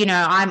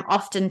 I'm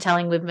often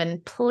telling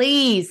women,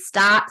 please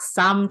start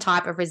some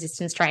type of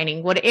resistance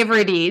training, whatever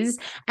it is.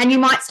 And you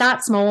might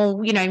start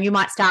small, you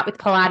might start with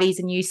Pilates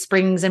and use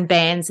springs and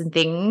bands and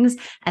things,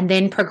 and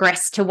then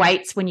progress to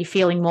weights when you're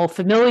feeling more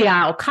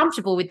familiar or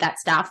comfortable with that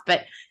stuff.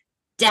 But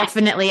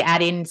definitely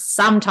add in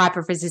some type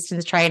of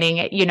resistance training,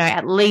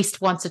 at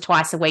least once or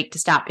twice a week to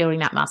start building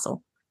that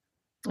muscle.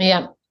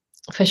 Yeah,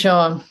 for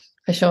sure.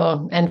 For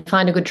sure. And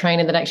find a good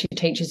trainer that actually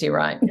teaches you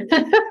right.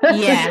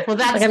 Yeah, well,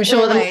 that's like I'm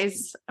sure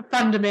always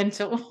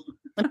fundamental.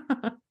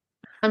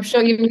 I'm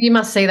sure you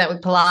must see that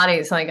with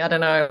Pilates. Like, I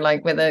don't know,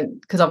 like whether,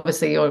 because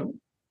obviously you're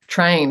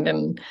trained,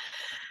 and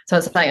so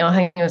it's like, oh,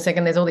 hang on a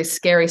second, there's all this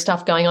scary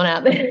stuff going on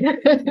out there.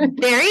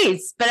 There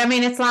is, but I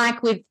mean, it's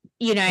like with,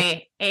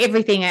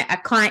 everything. A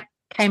client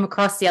came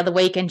across the other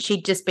week, and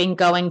she'd just been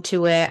going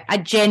to a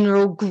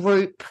general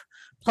group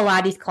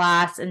Pilates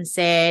class, and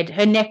said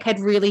her neck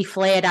had really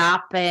flared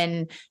up,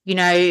 and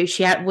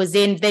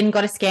then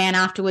got a scan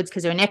afterwards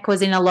because her neck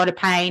was in a lot of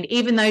pain,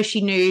 even though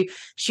she knew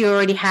she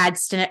already had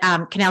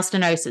canal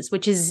stenosis,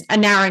 which is a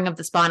narrowing of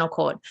the spinal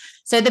cord.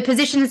 So the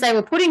positions they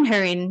were putting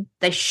her in,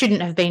 they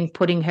shouldn't have been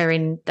putting her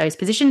in those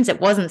positions.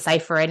 It wasn't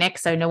safe for her neck,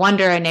 so no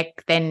wonder her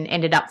neck then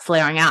ended up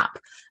flaring up.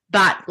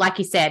 But like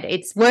you said,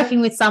 it's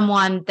working with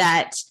someone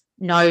that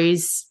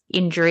knows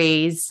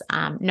injuries,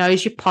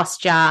 knows your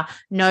posture,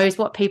 knows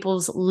what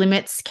people's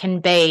limits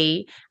can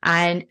be,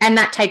 and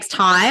that takes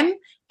time.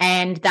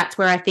 And that's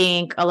where I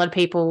think a lot of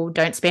people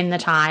don't spend the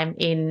time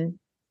in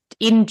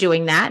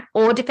doing that,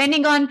 or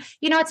depending on,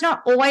 it's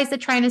not always the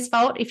trainer's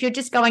fault. If you're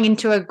just going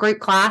into a group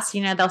class,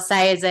 they'll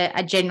say as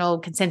a general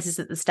consensus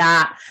at the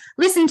start,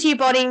 listen to your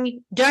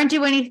body, don't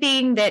do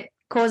anything that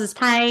causes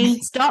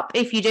pain, stop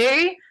if you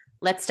do,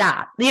 let's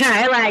start,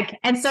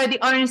 and so the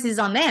onus is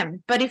on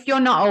them. But if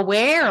you're not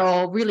aware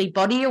or really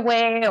body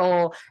aware,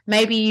 or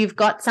maybe you've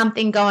got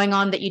something going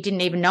on that you didn't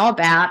even know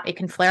about, it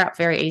can flare up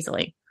very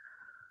easily.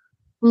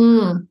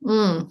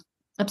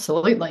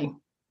 Absolutely.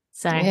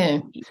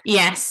 So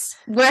yes,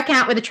 work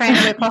out with a trainer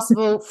where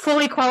possible,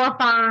 fully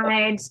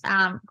qualified,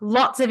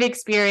 lots of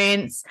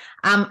experience.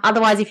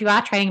 Otherwise, if you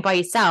are training by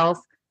yourself,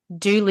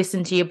 do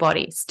listen to your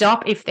body.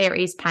 Stop if there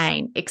is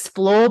pain.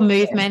 Explore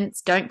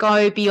movements. Don't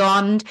go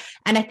beyond.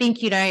 And I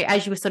think,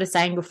 as you were sort of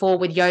saying before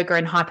with yoga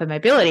and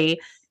hypermobility,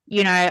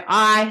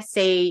 I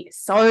see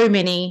so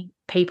many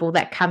people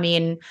that come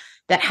in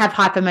that have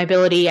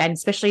hypermobility, and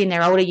especially in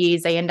their older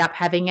years, they end up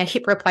having a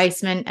hip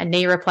replacement, a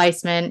knee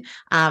replacement,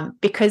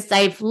 because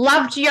they've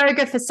loved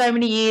yoga for so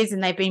many years,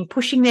 and they've been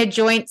pushing their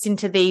joints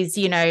into these,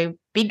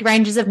 big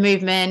ranges of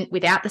movement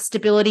without the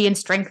stability and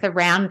strength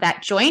around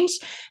that joint.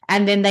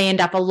 And then they end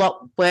up a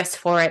lot worse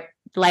for it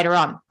later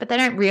on. But they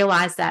don't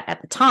realize that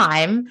at the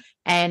time,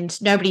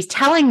 and nobody's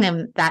telling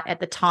them that at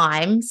the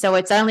time. So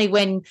it's only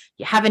when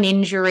you have an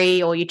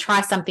injury or you try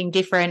something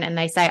different and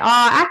they say,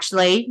 oh,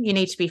 actually, you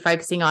need to be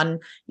focusing on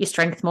your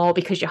strength more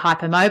because you're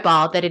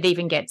hypermobile, that it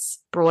even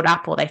gets brought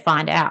up or they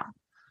find out.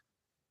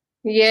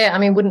 Yeah, I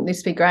mean, wouldn't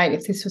this be great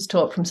if this was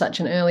taught from such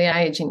an early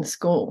age in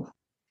school?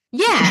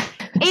 Yeah,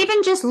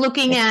 even just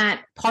looking at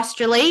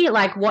posturally,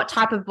 like what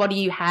type of body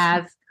you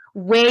have,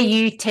 where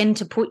you tend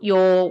to put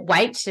your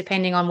weight,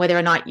 depending on whether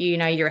or not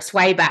you're a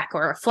sway back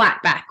or a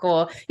flat back,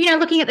 or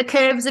looking at the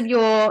curves of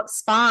your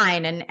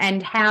spine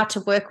and how to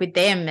work with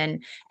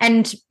them.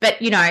 But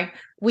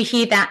we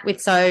hear that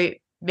with so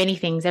many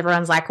things.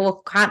 Everyone's like,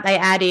 well, can't they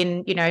add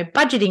in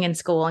budgeting in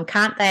school, and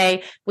can't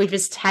they? We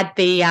just had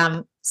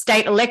the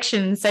state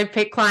elections, so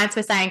clients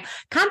were saying,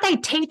 can't they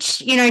teach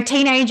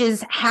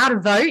teenagers how to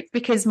vote,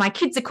 because my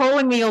kids are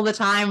calling me all the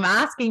time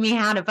asking me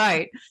how to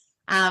vote.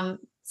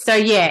 So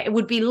yeah, it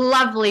would be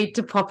lovely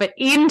to pop it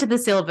into the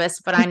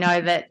syllabus, but I know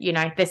that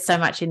there's so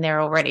much in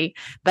there already.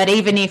 But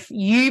even if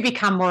you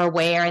become more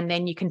aware, and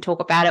then you can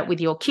talk about it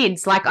with your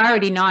kids, like I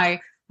already know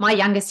my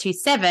youngest,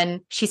 who's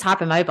 7, she's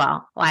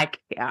hypermobile. Like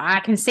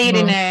I can see it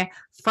in her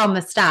from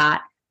the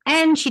start.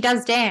 And she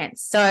does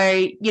dance. So,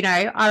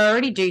 I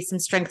already do some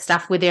strength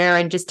stuff with her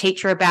and just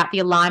teach her about the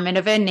alignment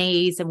of her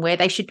knees and where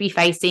they should be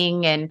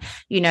facing. And,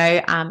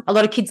 a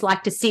lot of kids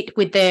like to sit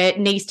with their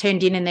knees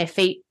turned in and their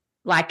feet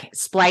like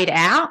splayed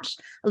out,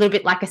 a little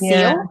bit like a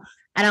seal.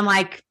 And I'm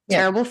like,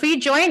 terrible for your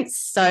joints.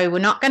 So we're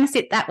not going to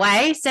sit that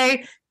way. So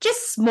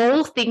just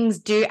small things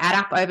do add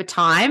up over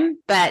time.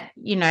 But,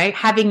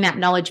 having that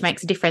knowledge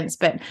makes a difference.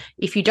 But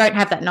if you don't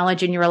have that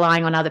knowledge and you're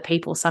relying on other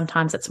people,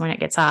 sometimes that's when it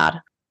gets hard.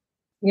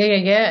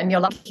 Yeah. And you're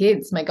lucky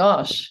kids. My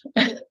gosh.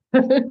 Well,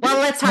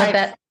 let's hope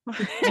that.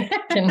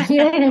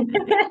 Yeah.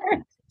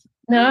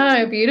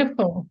 No,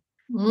 beautiful.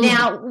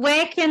 Now,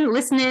 where can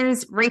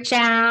listeners reach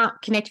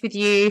out, connect with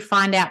you,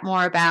 find out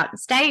more about the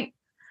state?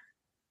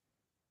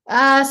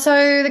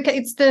 So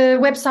the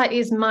website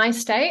is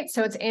MyState,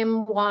 so it's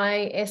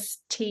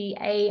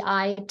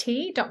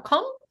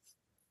mystait.com.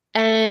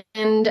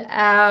 And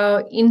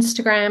our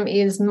Instagram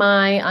is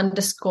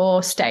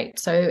my_state,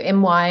 so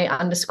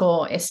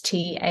my_stait.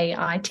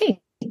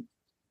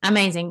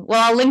 Amazing.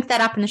 Well, I'll link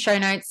that up in the show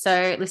notes.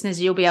 So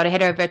listeners, you'll be able to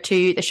head over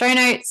to the show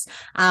notes.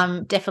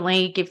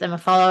 Definitely give them a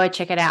follow,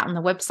 check it out on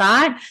the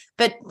website.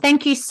 But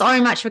thank you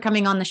so much for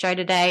coming on the show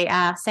today.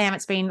 Sam,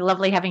 it's been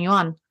lovely having you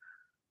on.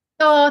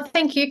 Oh,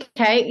 thank you,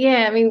 Kate.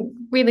 Yeah, I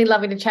mean, really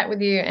lovely to chat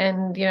with you.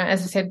 And,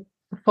 as I said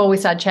before we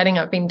started chatting,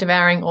 I've been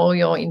devouring all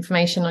your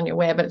information on your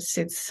web.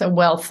 It's a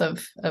wealth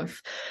of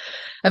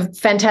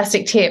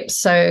fantastic tips.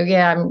 So,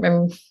 yeah,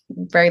 I'm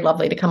very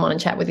lovely to come on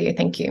and chat with you.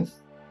 Thank you.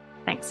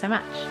 Thanks so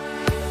much.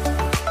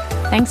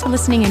 Thanks for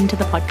listening in to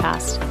the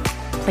podcast.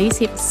 please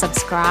hit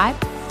subscribe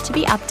to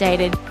be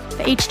updated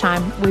for each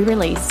time we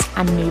release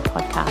a new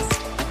podcast.